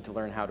stuff. You need to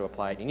learn how to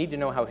apply it. You need to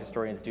know how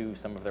historians do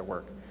some of their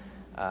work.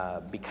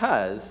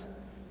 Because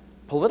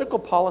political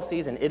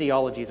policies and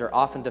ideologies are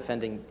often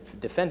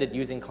defended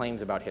using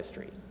claims about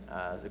history.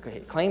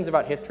 Claims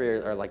about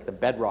history are like the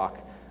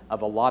bedrock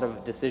of a lot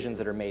of decisions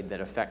that are made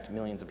that affect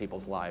millions of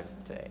people's lives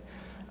today.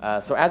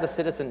 So as a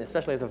citizen,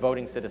 especially as a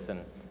voting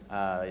citizen,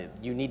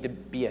 you need to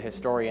be a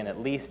historian, at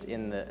least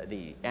in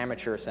the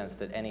amateur sense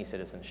that any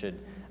citizen should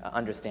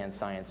understand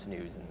science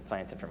news and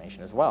science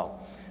information as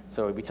well.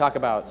 So we talk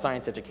about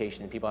science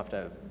education, and people have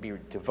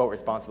to vote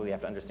responsibly, they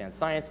have to understand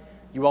science.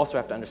 You also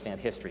have to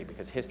understand history,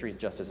 because history is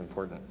just as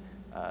important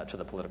to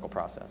the political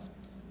process.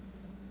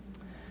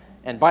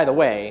 And by the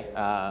way,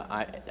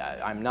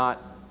 I'm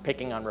not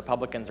picking on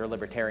Republicans or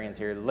libertarians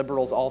here.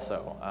 Liberals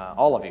also,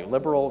 all of you,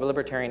 liberal,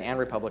 libertarian, and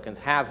Republicans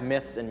have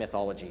myths and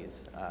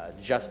mythologies,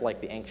 just like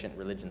the ancient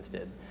religions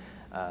did.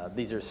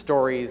 These are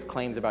stories,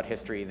 claims about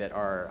history that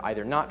are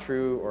either not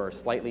true or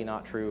slightly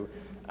not true,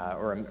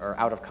 or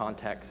out of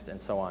context, and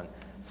so on.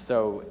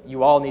 So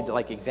you all need to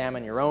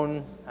examine your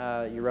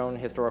own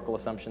historical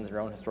assumptions, your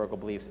own historical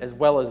beliefs, as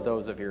well as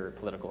those of your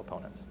political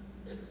opponents.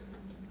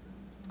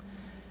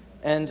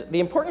 And the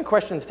important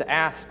questions to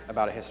ask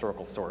about a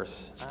historical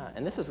source,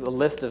 and this is a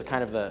list of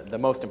kind of the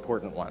most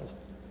important ones.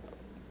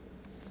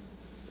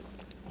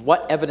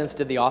 What evidence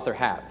did the author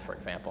have, for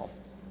example?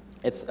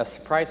 It's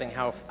surprising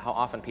how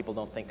often people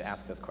don't think to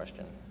ask this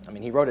question. I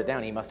mean, he wrote it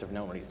down, he must have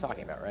known what he was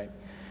talking about, right?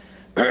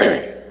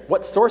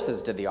 What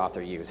sources did the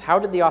author use? How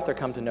did the author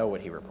come to know what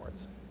he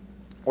reports?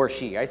 Or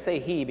she. I say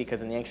he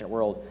because in the ancient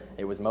world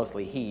it was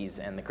mostly he's,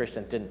 and the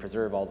Christians didn't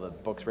preserve all the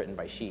books written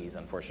by she's,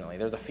 unfortunately.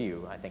 There's a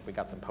few. I think we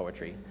got some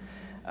poetry.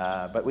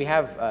 But we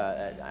have,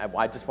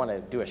 I just want to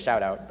do a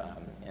shout out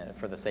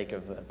for the sake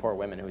of the poor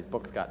women whose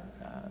books got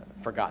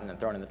forgotten and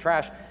thrown in the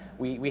trash.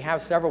 We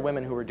have several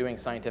women who were doing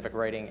scientific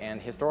writing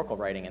and historical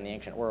writing in the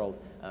ancient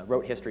world,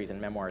 wrote histories and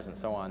memoirs and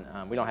so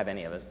on. We don't have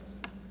any of it,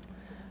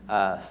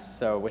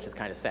 which is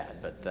kind of sad.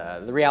 But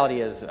the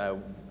reality is,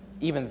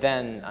 even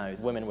then,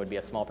 women would be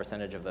a small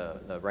percentage of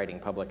the writing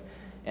public,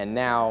 and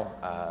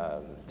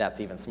now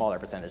that's even smaller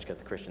percentage because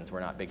the Christians were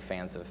not big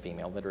fans of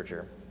female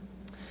literature.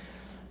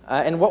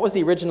 And what was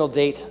the original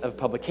date of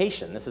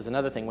publication? This is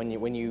another thing.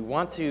 When you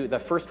want to, the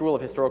first rule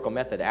of historical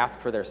method, ask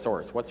for their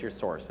source. What's your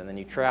source? And then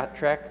you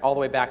track all the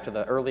way back to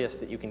the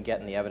earliest that you can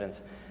get in the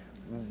evidence.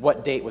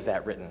 What date was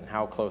that written?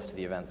 How close to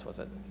the events was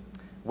it?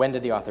 When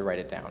did the author write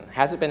it down?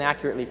 Has it been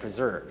accurately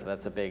preserved?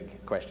 That's a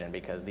big question,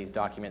 because these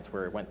documents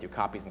went through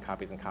copies and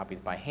copies and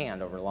copies by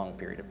hand over a long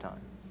period of time.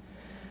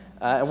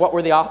 And what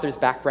were the author's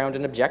background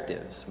and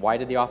objectives? Why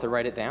did the author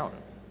write it down?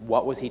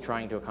 What was he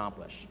trying to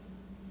accomplish?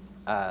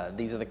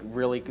 These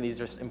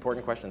are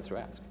important questions to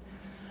ask.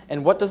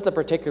 And what does the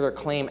particular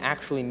claim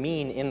actually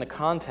mean in the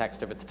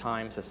context of its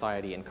time,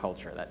 society, and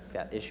culture?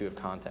 That issue of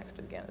context,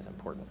 again, is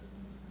important.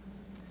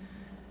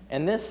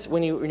 And this,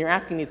 when you're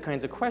asking these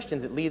kinds of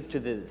questions, it leads to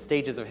the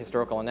stages of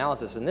historical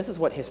analysis, and this is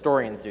what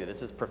historians do.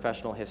 This is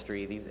professional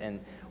history.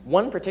 And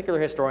one particular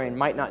historian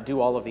might not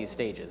do all of these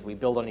stages. We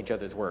build on each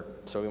other's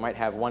work. So we might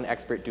have one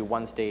expert do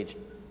one stage,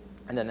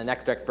 and then the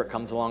next expert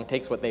comes along,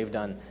 takes what they've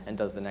done, and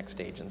does the next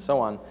stage, and so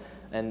on.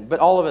 But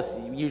all of us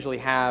usually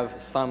have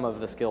some of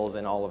the skills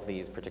in all of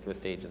these particular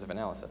stages of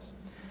analysis.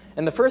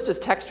 And the first is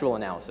textual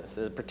analysis,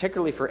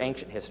 particularly for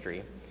ancient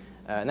history.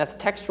 And that's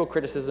textual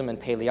criticism and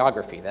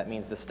paleography. That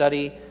means the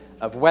study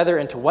of whether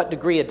and to what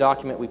degree a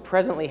document we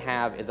presently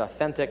have is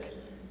authentic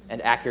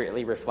and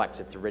accurately reflects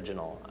its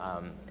original.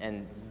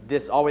 And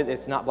this always,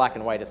 it's not black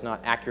and white, it's not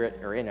accurate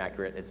or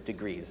inaccurate, it's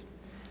degrees.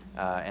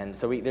 And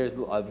so there's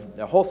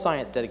a whole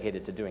science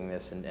dedicated to doing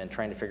this and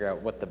trying to figure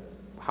out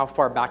how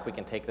far back we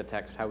can take the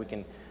text, how we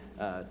can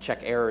check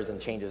errors and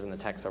changes in the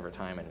text over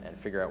time and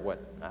figure out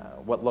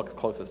what looks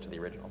closest to the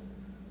original.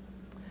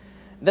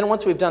 Then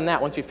once we've done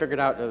that, once we've figured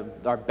out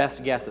our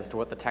best guess as to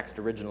what the text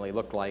originally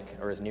looked like,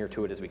 or as near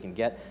to it as we can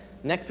get,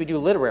 next we do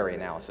literary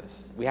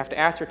analysis. We have to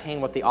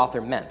ascertain what the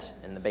author meant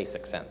in the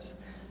basic sense.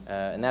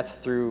 And that's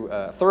through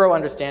a thorough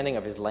understanding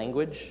of his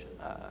language,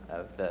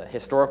 of the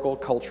historical,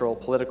 cultural,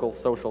 political,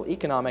 social,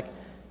 economic,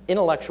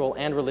 intellectual,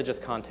 and religious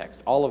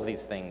context. All of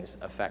these things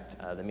affect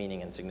the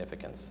meaning and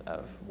significance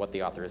of what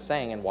the author is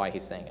saying and why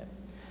he's saying it.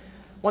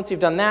 Once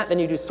you've done that, then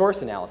you do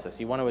source analysis.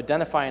 You want to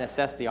identify and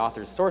assess the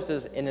author's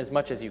sources in as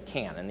much as you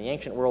can. In the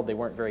ancient world, they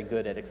weren't very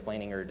good at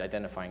explaining or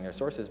identifying their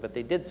sources, but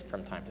they did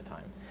from time to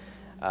time.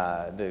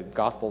 The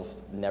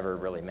Gospels never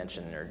really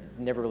mention or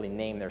never really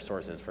name their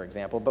sources, for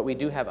example, but we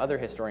do have other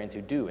historians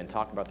who do and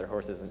talk about their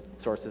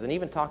sources and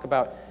even talk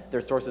about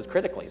their sources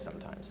critically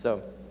sometimes.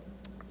 So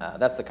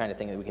that's the kind of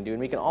thing that we can do.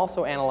 And we can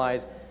also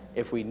analyze,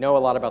 if we know a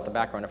lot about the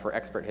background, if we're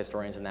expert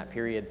historians in that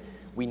period,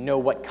 we know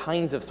what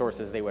kinds of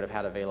sources they would have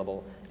had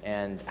available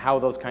and how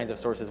those kinds of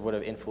sources would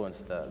have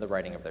influenced the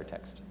writing of their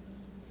text.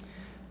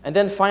 And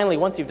then finally,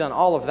 once you've done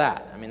all of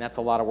that, I mean, that's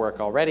a lot of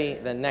work already,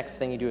 the next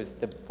thing you do is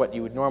what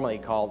you would normally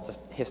call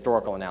just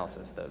historical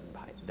analysis,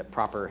 the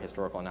proper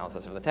historical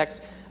analysis of the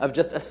text, of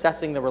just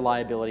assessing the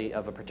reliability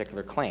of a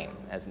particular claim,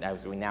 as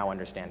we now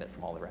understand it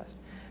from all the rest.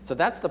 So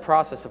that's the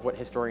process of what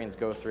historians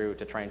go through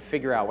to try and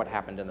figure out what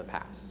happened in the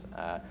past.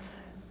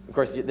 Of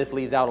course, this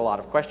leaves out a lot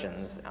of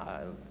questions.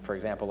 For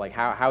example, like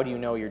how do you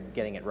know you're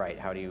getting it right?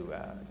 How do you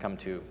come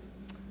to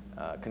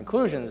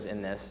conclusions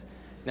in this?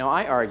 Now,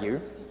 I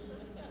argue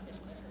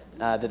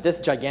that this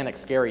gigantic,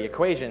 scary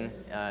equation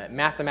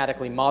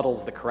mathematically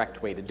models the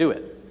correct way to do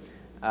it.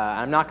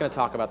 I'm not going to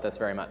talk about this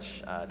very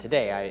much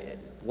today.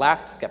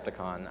 Last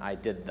Skepticon, I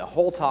did the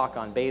whole talk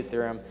on Bayes'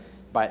 theorem,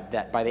 by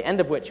the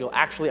end of which you'll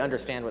actually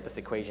understand what this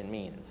equation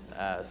means.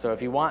 So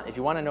if you want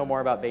to know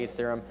more about Bayes'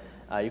 theorem,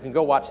 you can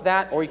go watch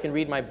that, or you can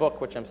read my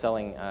book, which I'm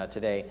selling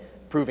today,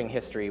 Proving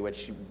History,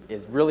 which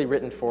is really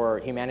written for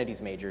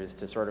humanities majors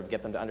to sort of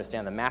get them to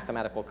understand the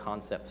mathematical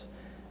concepts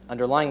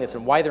underlying this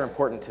and why they're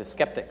important to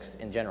skeptics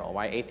in general,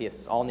 why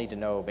atheists all need to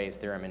know Bayes'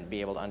 theorem and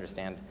be able to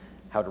understand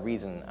how to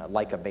reason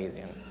like a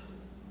Bayesian.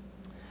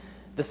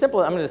 I'm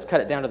going to just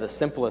cut it down to the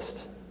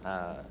simplest,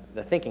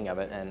 the thinking of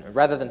it, and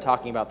rather than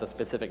talking about the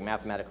specific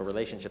mathematical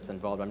relationships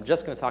involved, I'm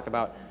just going to talk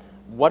about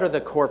what are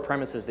the core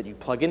premises that you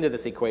plug into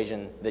this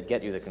equation that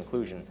get you the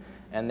conclusion.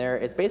 And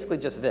it's basically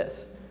just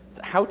this. It's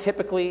how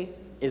typically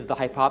is the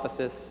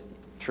hypothesis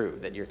true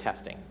that you're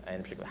testing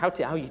in particular? How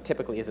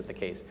typically is it the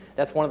case?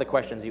 That's one of the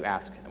questions you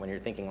ask when you're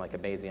thinking like a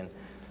Bayesian.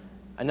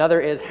 Another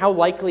is how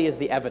likely is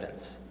the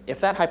evidence? If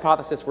that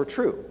hypothesis were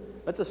true,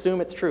 let's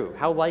assume it's true,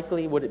 how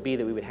likely would it be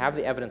that we would have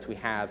the evidence we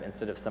have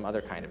instead of some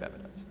other kind of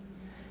evidence?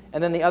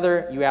 And then the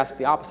other, you ask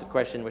the opposite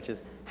question, which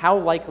is how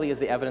likely is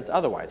the evidence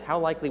otherwise? How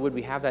likely would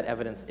we have that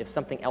evidence if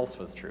something else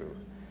was true?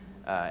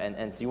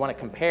 And so you want to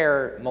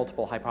compare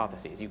multiple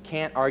hypotheses. You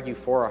can't argue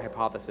for a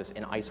hypothesis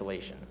in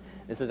isolation.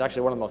 This is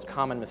actually one of the most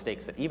common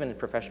mistakes that even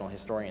professional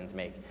historians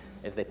make,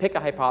 is they pick a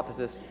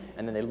hypothesis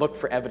and then they look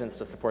for evidence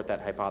to support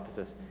that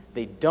hypothesis.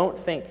 They don't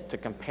think to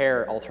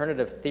compare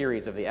alternative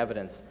theories of the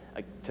evidence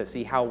to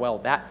see how well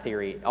that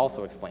theory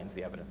also explains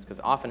the evidence,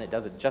 because often it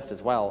does it just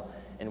as well,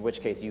 in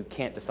which case you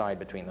can't decide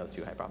between those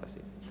two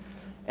hypotheses.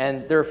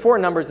 And there are 4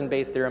 numbers in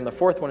Bayes' theorem. The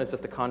 4th one is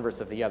just the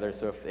converse of the other.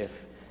 So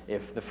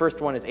if the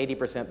first one is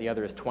 80%, the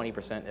other is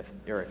 20%.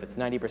 Or if it's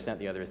 90%,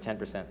 the other is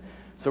 10%.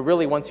 So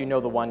really, once you know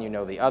the one, you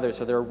know the other.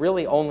 So there are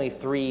really only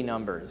 3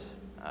 numbers,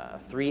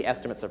 3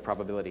 estimates of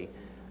probability.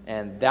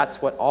 And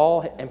that's what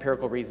all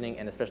empirical reasoning,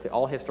 and especially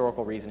all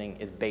historical reasoning,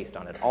 is based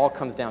on. It all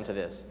comes down to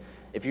this.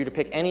 If you were to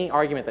pick any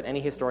argument that any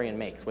historian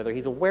makes, whether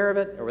he's aware of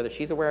it or whether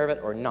she's aware of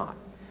it or not,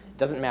 it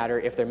doesn't matter.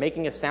 If they're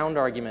making a sound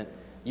argument,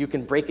 you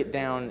can break it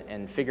down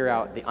and figure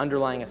out the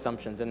underlying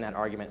assumptions in that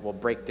argument will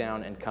break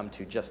down and come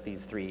to just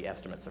these 3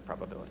 estimates of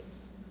probability.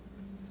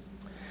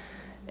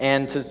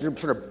 And to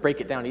sort of break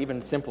it down to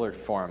even simpler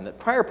form, that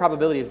prior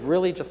probability is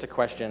really just a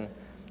question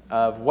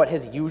of what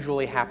has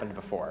usually happened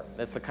before.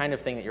 That's the kind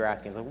of thing that you're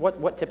asking. Like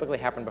what typically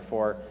happened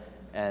before,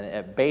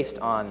 and based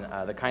on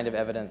the kind of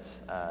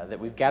evidence that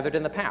we've gathered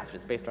in the past.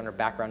 It's based on our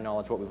background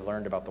knowledge, what we've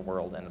learned about the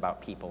world and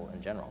about people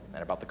in general,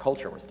 and about the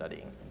culture we're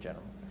studying in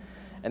general.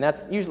 And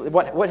that's usually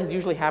what has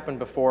usually happened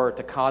before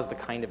to cause the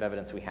kind of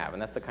evidence we have. And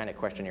that's the kind of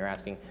question you're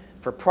asking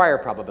for prior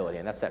probability,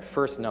 and that's that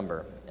first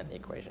number in the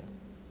equation.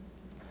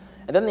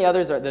 And then the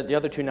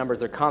other 2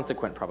 numbers are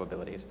consequent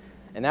probabilities.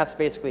 And that's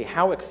basically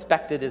how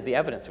expected is the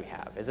evidence we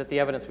have. Is it the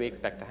evidence we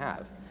expect to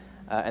have?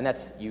 And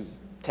you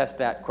test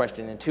that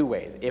question in 2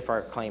 ways, if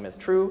our claim is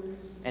true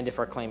and if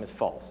our claim is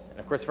false. And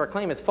of course, if our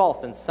claim is false,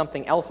 then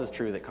something else is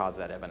true that caused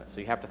that evidence. So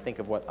you have to think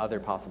of what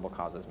other possible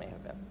causes may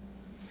have been.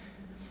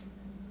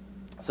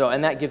 So,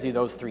 and that gives you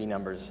those 3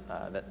 numbers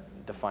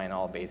that define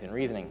all Bayesian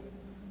reasoning.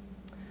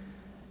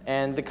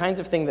 And the kinds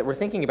of thing that we're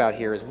thinking about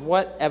here is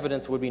what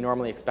evidence would we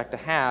normally expect to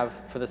have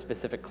for the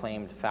specific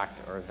claimed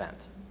fact or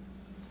event?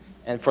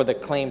 And for the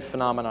claimed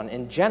phenomenon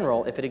in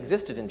general, if it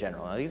existed in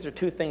general. Now, these are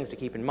two things to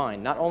keep in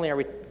mind. Not only are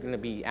we going to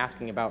be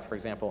asking about, for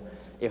example,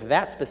 if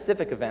that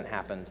specific event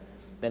happened,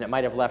 then it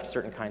might have left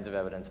certain kinds of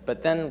evidence.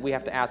 But then we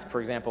have to ask, for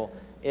example,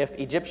 if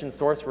Egyptian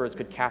sorcerers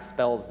could cast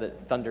spells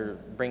that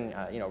bring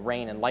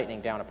rain and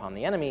lightning down upon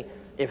the enemy,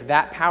 if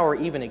that power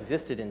even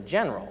existed in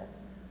general,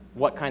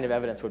 what kind of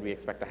evidence would we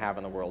expect to have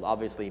in the world?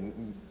 Obviously,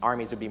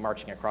 armies would be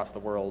marching across the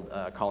world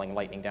calling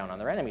lightning down on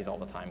their enemies all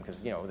the time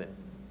because, the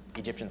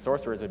Egyptian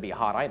sorcerers would be a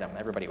hot item.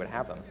 Everybody would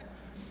have them.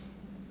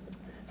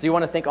 So you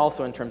want to think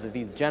also in terms of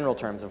these general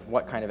terms of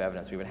what kind of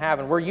evidence we would have.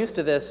 And we're used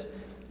to this.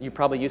 You're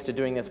probably used to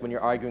doing this when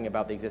you're arguing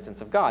about the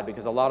existence of God,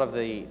 because a lot of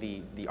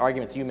the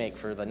arguments you make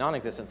for the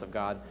non-existence of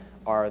God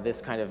are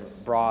this kind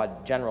of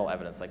broad, general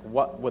evidence, like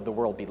what would the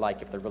world be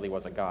like if there really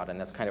was a God? And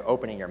that's kind of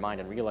opening your mind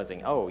and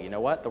realizing, oh, you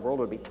know what? The world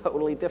would be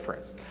totally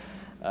different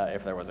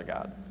if there was a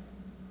God.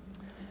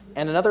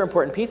 And another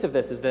important piece of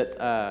this is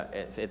that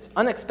it's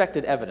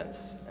unexpected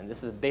evidence, and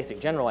this is a basic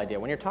general idea.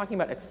 When you're talking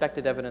about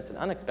expected evidence and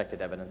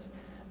unexpected evidence,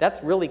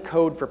 that's really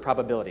code for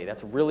probability.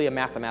 That's really a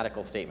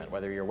mathematical statement,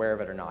 whether you're aware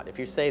of it or not. If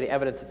you say the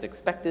evidence is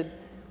expected,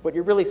 what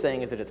you're really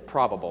saying is that it's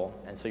probable,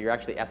 and so you're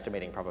actually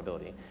estimating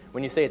probability.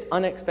 When you say it's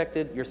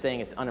unexpected, you're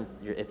saying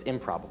it's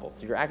improbable.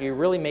 So you're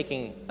really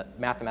making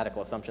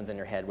mathematical assumptions in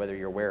your head, whether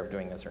you're aware of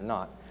doing this or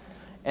not.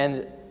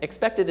 And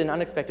expected and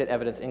unexpected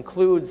evidence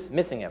includes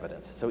missing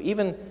evidence. So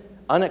even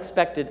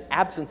unexpected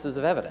absences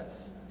of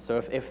evidence. So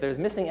if there's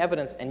missing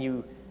evidence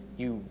and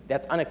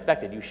that's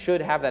unexpected, you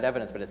should have that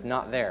evidence, but it's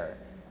not there,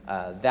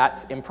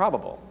 that's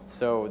improbable.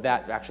 So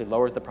that actually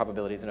lowers the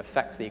probabilities and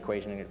affects the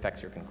equation and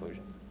affects your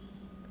conclusion.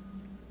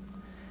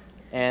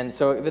 And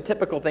so the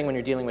typical thing when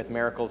you're dealing with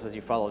miracles is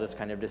you follow this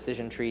kind of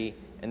decision tree,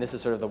 and this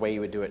is sort of the way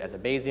you would do it as a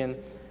Bayesian.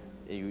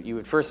 You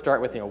would first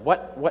start with,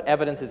 what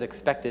evidence is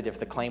expected if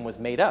the claim was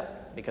made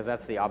up? Because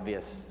that's the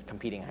obvious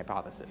competing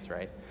hypothesis,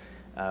 right?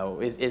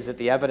 Is it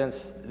the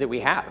evidence that we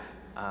have?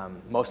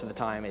 Most of the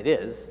time it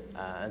is.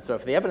 And so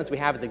if the evidence we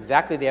have is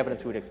exactly the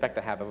evidence we would expect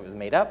to have if it was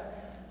made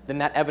up, then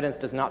that evidence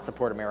does not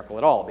support a miracle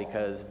at all,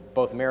 because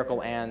both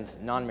miracle and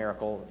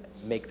non-miracle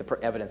make the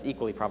evidence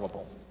equally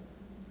probable.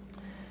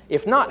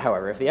 If not,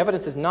 however, if the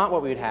evidence is not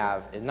what we would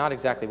have, is not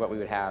exactly what we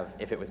would have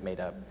if it was made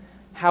up,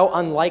 how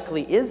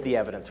unlikely is the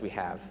evidence we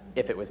have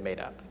if it was made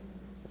up?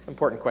 That's an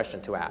important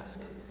question to ask.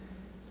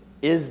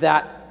 Is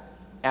that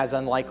as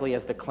unlikely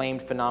as the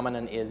claimed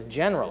phenomenon is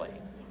generally?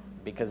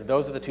 Because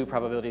those are the two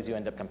probabilities you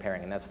end up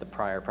comparing, and that's the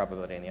prior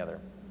probability and the other.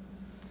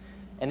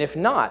 And if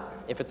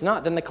it's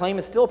not, then the claim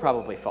is still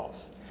probably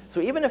false. So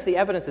even if the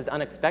evidence is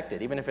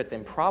unexpected, even if it's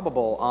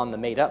improbable on the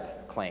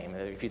made-up claim,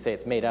 if you say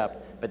it's made up,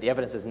 but the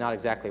evidence is not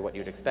exactly what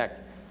you'd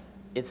expect,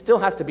 it still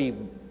has to be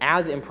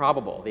as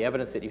improbable. The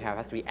evidence that you have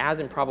has to be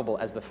as improbable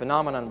as the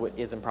phenomenon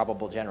is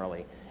improbable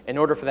generally, in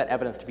order for that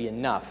evidence to be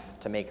enough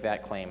to make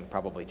that claim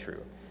probably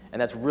true.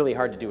 And that's really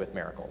hard to do with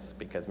miracles,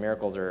 because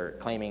miracles are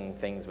claiming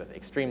things with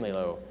extremely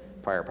low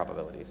prior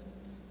probabilities.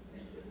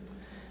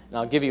 And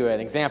I'll give you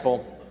an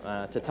example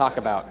to talk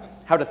about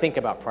how to think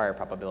about prior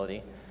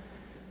probability.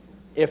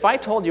 If I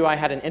told you I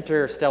had an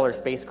interstellar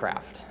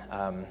spacecraft,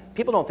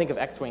 people don't think of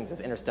X-Wings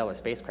as interstellar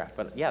spacecraft,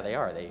 but yeah, they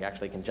are. They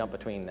actually can jump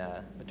between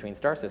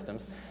star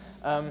systems.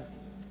 Oh,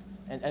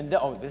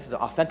 this is an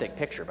authentic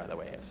picture, by the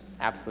way. It's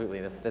absolutely,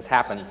 this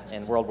happened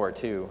in World War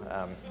II.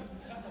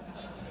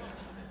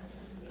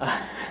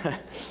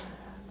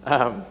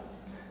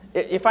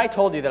 If I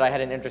told you that I had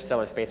an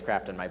interstellar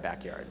spacecraft in my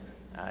backyard,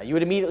 you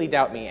would immediately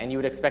doubt me, and you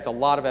would expect a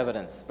lot of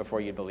evidence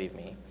before you'd believe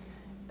me.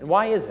 And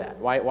why is that?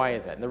 Why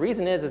is that? And the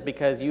reason is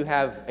because you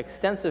have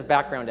extensive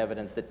background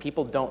evidence that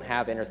people don't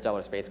have interstellar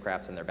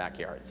spacecrafts in their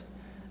backyards.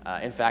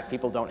 In fact,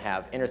 people don't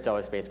have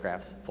interstellar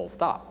spacecrafts, full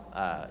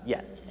stop,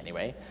 yet,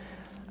 anyway.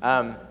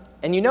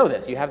 And you know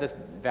this. You have this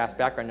vast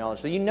background knowledge.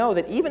 So you know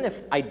that even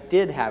if I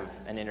did have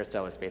an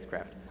interstellar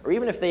spacecraft, or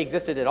even if they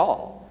existed at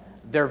all,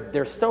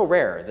 they're so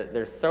rare, that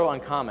they're so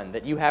uncommon,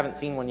 that you haven't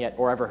seen one yet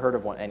or ever heard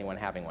of anyone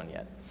having one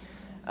yet.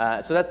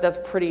 So that's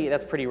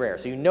pretty rare.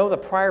 So you know the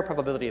prior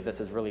probability of this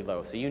is really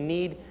low. So you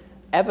need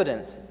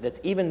evidence that's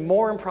even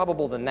more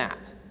improbable than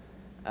that,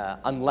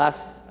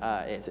 unless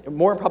it's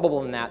more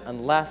improbable than that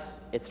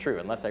unless it's true,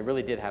 unless I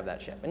really did have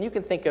that ship. And you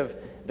can think of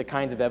the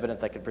kinds of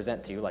evidence I could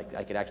present to you, like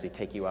I could actually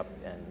take you up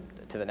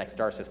to the next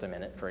star system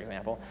in it, for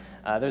example.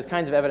 There's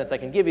kinds of evidence I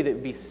can give you that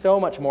would be so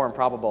much more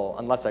improbable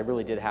unless I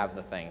really did have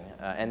the thing.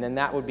 And then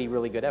that would be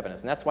really good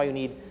evidence. And that's why you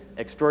need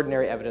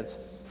extraordinary evidence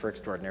for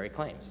extraordinary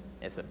claims.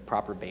 It's a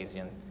proper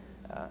Bayesian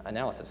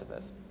analysis of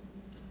this.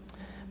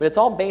 But it's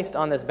all based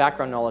on this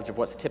background knowledge of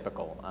what's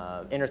typical.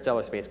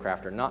 Interstellar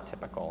spacecraft are not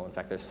typical. In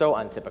fact, they're so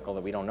untypical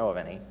that we don't know of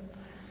any.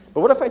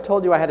 But what if I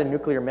told you I had a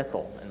nuclear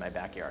missile in my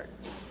backyard?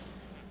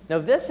 Now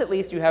this, at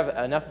least, you have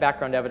enough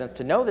background evidence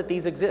to know that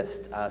these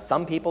exist.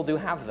 Some people do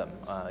have them.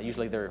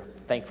 Usually they're,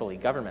 thankfully,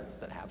 governments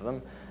that have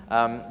them.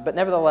 But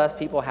nevertheless,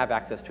 people have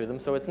access to them,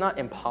 so it's not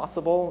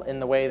impossible in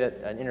the way that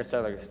an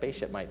interstellar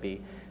spaceship might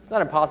be. It's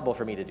not impossible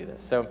for me to do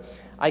this. So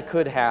I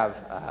could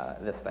have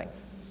this thing.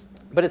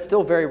 But it's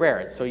still very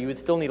rare, so you would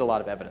still need a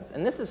lot of evidence.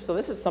 And this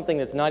is something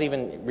that's not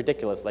even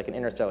ridiculous, like an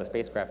interstellar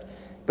spacecraft,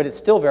 but it's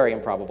still very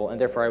improbable, and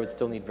therefore I would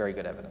still need very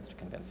good evidence to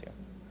convince you.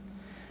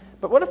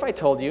 But what if I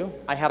told you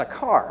I had a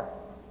car?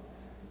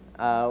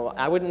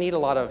 I wouldn't need a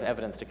lot of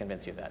evidence to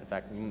convince you of that. In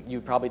fact,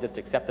 you'd probably just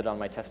accept it on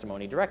my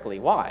testimony directly.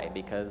 Why?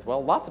 Because,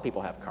 well, lots of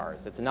people have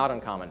cars. It's not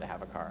uncommon to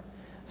have a car.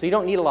 So you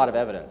don't need a lot of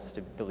evidence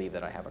to believe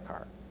that I have a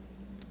car.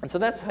 And so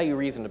that's how you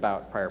reasoned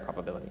about prior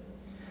probability.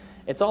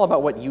 It's all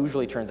about what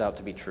usually turns out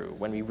to be true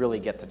when we really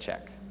get to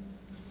check.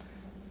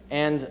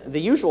 And the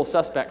usual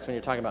suspects when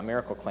you're talking about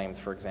miracle claims,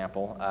 for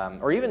example,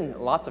 or even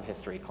lots of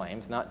history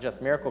claims, not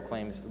just miracle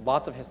claims,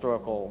 lots of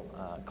historical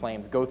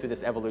claims go through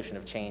this evolution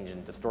of change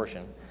and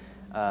distortion.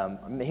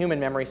 Human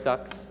memory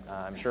sucks.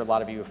 I'm sure a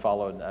lot of you have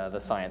followed the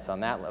science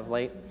on that of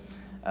late.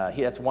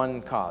 That's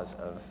one cause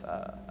of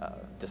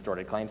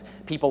distorted claims.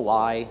 People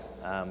lie.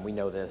 We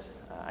know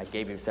this. I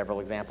gave you several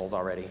examples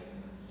already.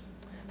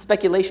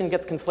 Speculation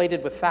gets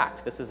conflated with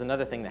fact. This is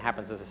another thing that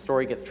happens as a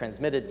story gets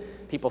transmitted.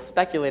 People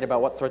speculate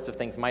about what sorts of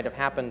things might have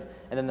happened,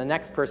 and then the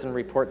next person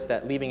reports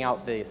that, leaving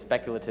out the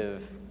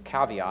speculative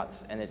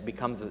caveats, and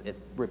it's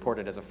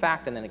reported as a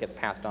fact, and then it gets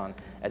passed on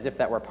as if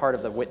that were part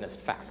of the witnessed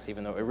facts,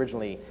 even though it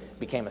originally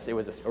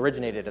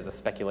originated as a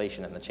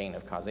speculation in the chain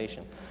of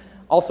causation.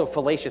 Also,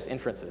 fallacious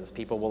inferences.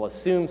 People will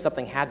assume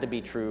something had to be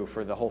true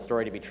for the whole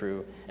story to be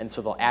true, and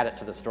so they'll add it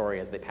to the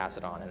story as they pass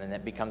it on, and then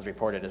it becomes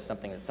reported as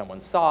something that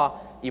someone saw,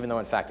 even though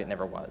in fact it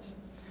never was.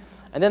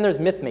 And then there's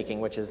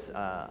myth-making, which is,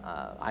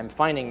 I'm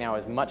finding now,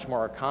 is much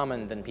more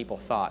common than people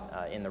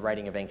thought in the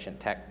writing of ancient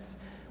texts,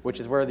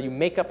 which is where you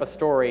make up a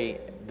story.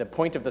 The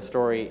point of the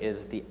story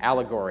is the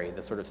allegory,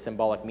 the sort of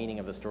symbolic meaning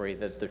of the story,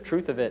 that the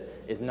truth of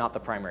it is not the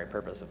primary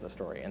purpose of the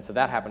story. And so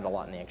that happened a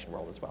lot in the ancient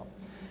world as well.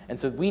 And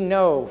so we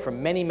know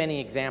from many, many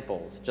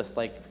examples, just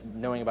like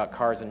knowing about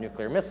cars and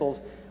nuclear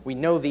missiles, we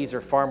know these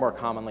are far more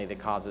commonly the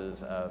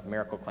causes of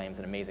miracle claims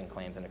and amazing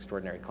claims and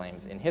extraordinary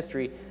claims in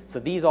history. So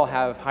these all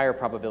have higher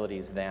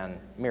probabilities than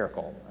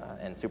miracle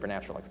and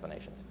supernatural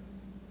explanations.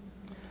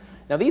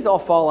 Now these all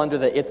fall under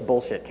the it's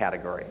bullshit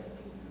category.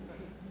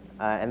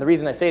 And the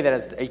reason I say that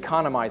is to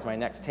economize my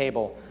next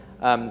table.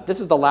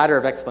 This is the ladder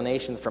of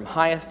explanations from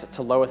highest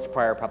to lowest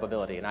prior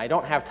probability. And I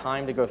don't have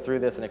time to go through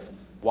this and explain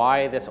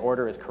why this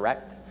order is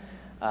correct.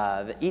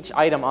 Each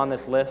item on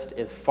this list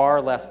is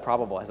far less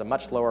probable, has a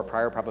much lower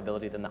prior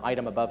probability than the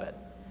item above it,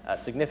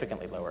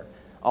 significantly lower,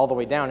 all the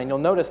way down. And you'll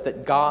notice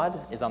that God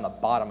is on the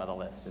bottom of the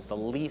list. It's the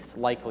least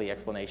likely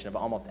explanation of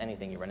almost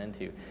anything you run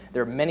into.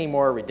 There are many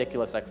more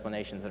ridiculous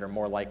explanations that are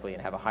more likely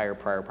and have a higher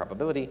prior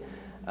probability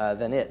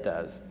than it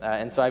does.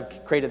 And so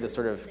I've created this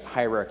sort of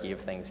hierarchy of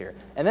things here.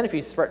 And then if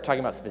you start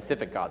talking about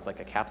specific gods, like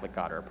a Catholic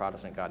God or a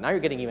Protestant God, now you're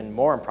getting even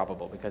more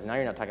improbable, because now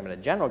you're not talking about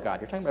a general God,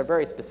 you're talking about a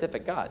very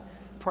specific God.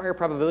 Prior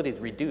probabilities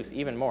reduce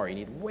even more. You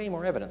need way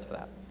more evidence for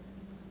that.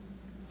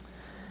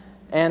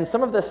 And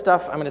some of this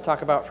stuff I'm going to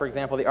talk about, for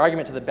example, the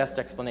argument to the best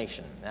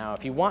explanation. Now,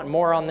 if you want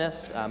more on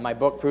this, my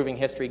book, Proving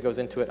History, goes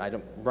into it.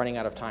 I'm running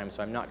out of time,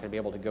 so I'm not going to be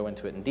able to go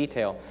into it in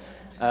detail.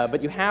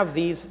 But you have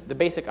these, the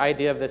basic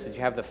idea of this is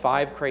you have the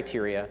 5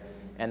 criteria,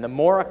 and the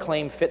more a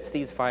claim fits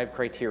these 5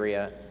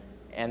 criteria,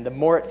 and the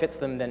more it fits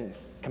them than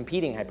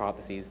competing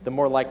hypotheses, the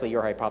more likely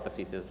your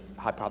hypothesis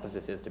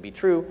is to be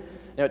true.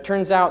 Now, it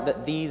turns out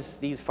that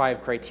these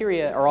 5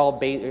 criteria are all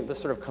the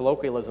sort of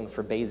colloquialisms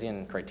for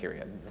Bayesian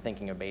criteria, the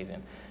thinking of Bayesian.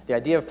 The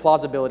idea of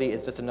plausibility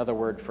is just another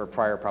word for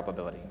prior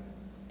probability.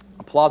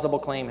 A plausible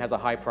claim has a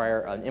high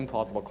prior, an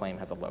implausible claim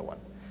has a low one.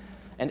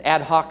 And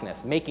ad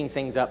hocness, making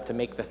things up to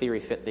make the theory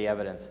fit the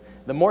evidence.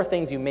 The more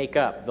things you make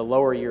up, the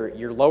lower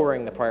you're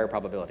lowering the prior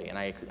probability, and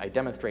I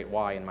demonstrate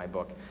why in my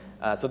book.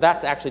 So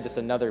that's actually just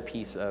another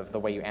piece of the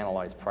way you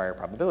analyze prior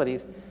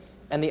probabilities.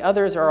 And the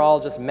others are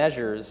all just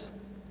measures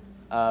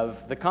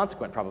of the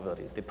consequent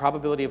probabilities, the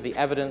probability of the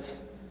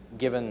evidence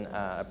given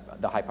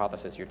the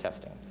hypothesis you're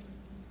testing.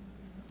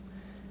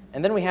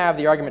 And then we have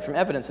the argument from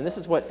evidence, and this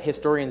is what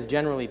historians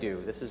generally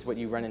do. This is what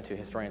you run into.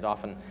 Historians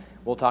often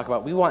will talk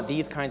about, we want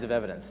these kinds of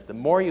evidence. The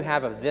more you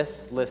have of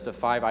this list of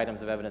 5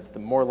 items of evidence, the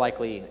more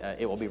likely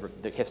it will be,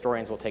 the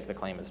historians will take the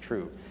claim as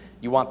true.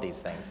 You want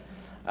these things.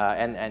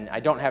 And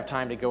I don't have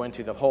time to go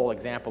into the whole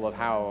example of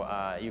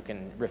how you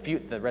can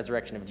refute the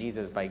resurrection of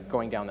Jesus by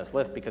going down this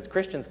list, because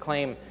Christians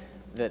claim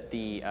that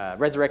the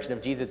resurrection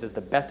of Jesus is the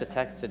best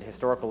attested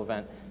historical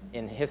event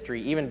in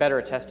history, even better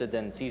attested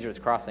than Caesar's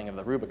crossing of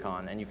the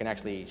Rubicon, and you can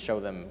actually show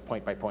them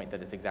point by point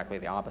that it's exactly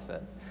the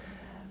opposite.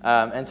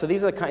 And so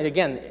these are the kind,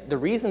 again, the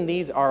reason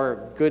these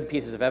are good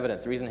pieces of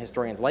evidence, the reason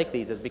historians like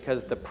these is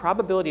because the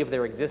probability of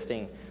their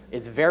existing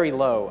is very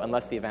low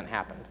unless the event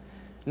happened.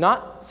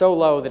 Not so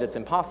low that it's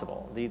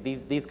impossible.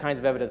 These kinds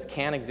of evidence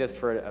can exist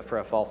for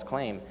a false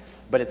claim,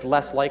 but it's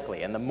less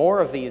likely. And the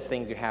more of these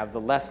things you have, the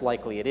less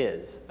likely it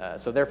is.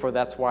 So therefore,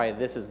 that's why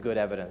this is good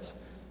evidence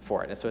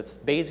for it. And so it's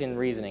Bayesian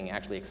reasoning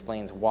actually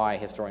explains why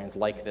historians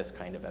like this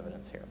kind of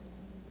evidence here.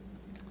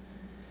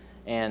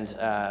 And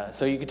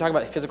so you could talk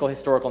about physical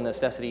historical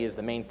necessity as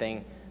the main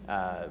thing,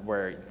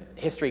 where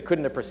history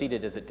couldn't have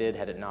proceeded as it did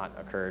had it not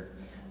occurred.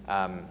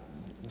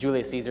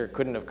 Julius Caesar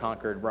couldn't have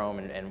conquered Rome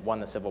and won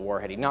the Civil War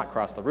had he not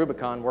crossed the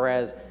Rubicon,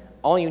 whereas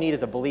all you need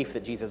is a belief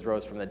that Jesus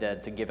rose from the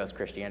dead to give us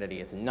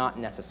Christianity. It's not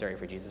necessary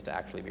for Jesus to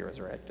actually be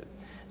resurrected.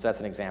 So that's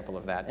an example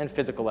of that. And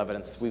physical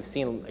evidence. We've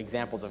seen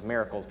examples of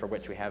miracles for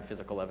which we have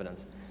physical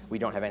evidence. We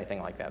don't have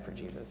anything like that for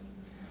Jesus.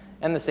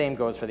 And the same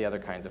goes for the other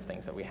kinds of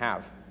things that we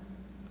have.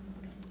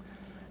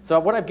 So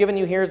what I've given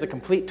you here is a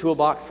complete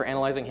toolbox for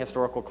analyzing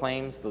historical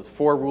claims, those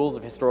 4 rules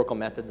of historical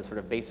method, the sort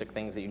of basic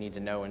things that you need to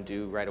know and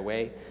do right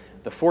away.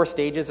 The 4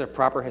 stages of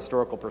proper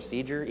historical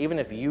procedure. Even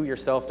if you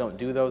yourself don't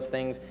do those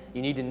things,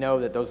 you need to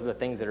know that those are the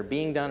things that are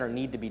being done or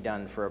need to be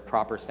done for a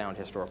proper, sound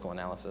historical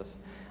analysis.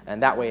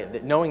 And that way,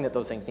 knowing that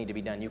those things need to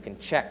be done, you can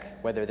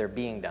check whether they're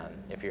being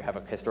done if you have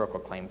a historical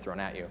claim thrown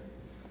at you.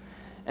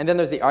 And then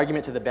there's the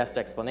argument to the best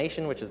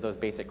explanation, which is those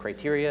basic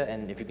criteria.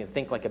 And if you can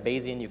think like a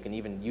Bayesian, you can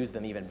even use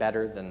them even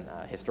better than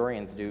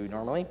historians do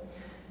normally.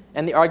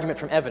 And the argument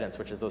from evidence,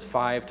 which is those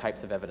 5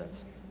 types of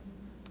evidence,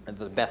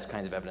 the best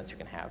kinds of evidence you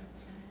can have.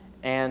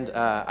 And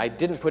I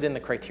didn't put in the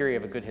criteria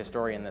of a good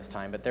historian this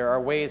time, but there are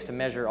ways to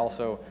measure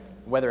also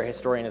whether a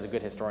historian is a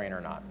good historian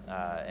or not.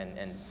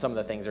 And some of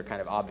the things are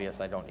kind of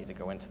obvious. I don't need to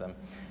go into them.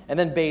 And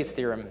then Bayes'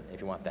 theorem, if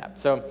you want that.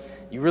 So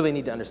you really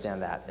need to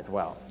understand that as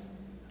well.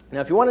 Now,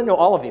 if you want to know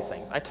all of these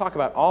things, I talk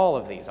about all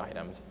of these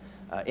items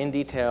in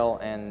detail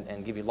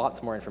and give you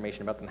lots more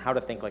information about them, how to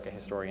think like a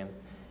historian,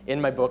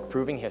 in my book,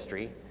 Proving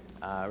History.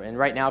 And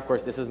right now, of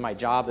course, this is my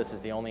job. This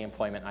is the only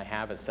employment I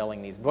have is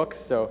selling these books.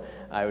 So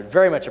I would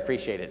very much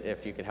appreciate it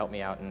if you could help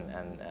me out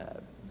and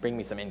bring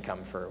me some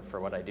income for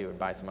what I do and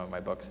buy some of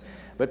my books.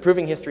 But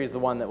Proving History is the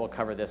one that will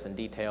cover this in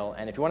detail.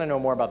 And if you want to know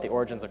more about the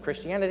origins of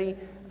Christianity,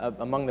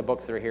 among the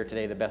books that are here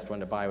today, the best one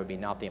to buy would be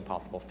Not the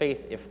Impossible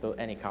Faith, if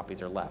any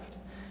copies are left.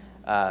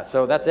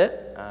 So that's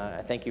it.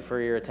 I thank you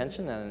for your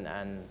attention,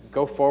 and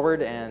go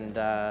forward and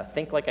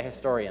think like a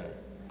historian.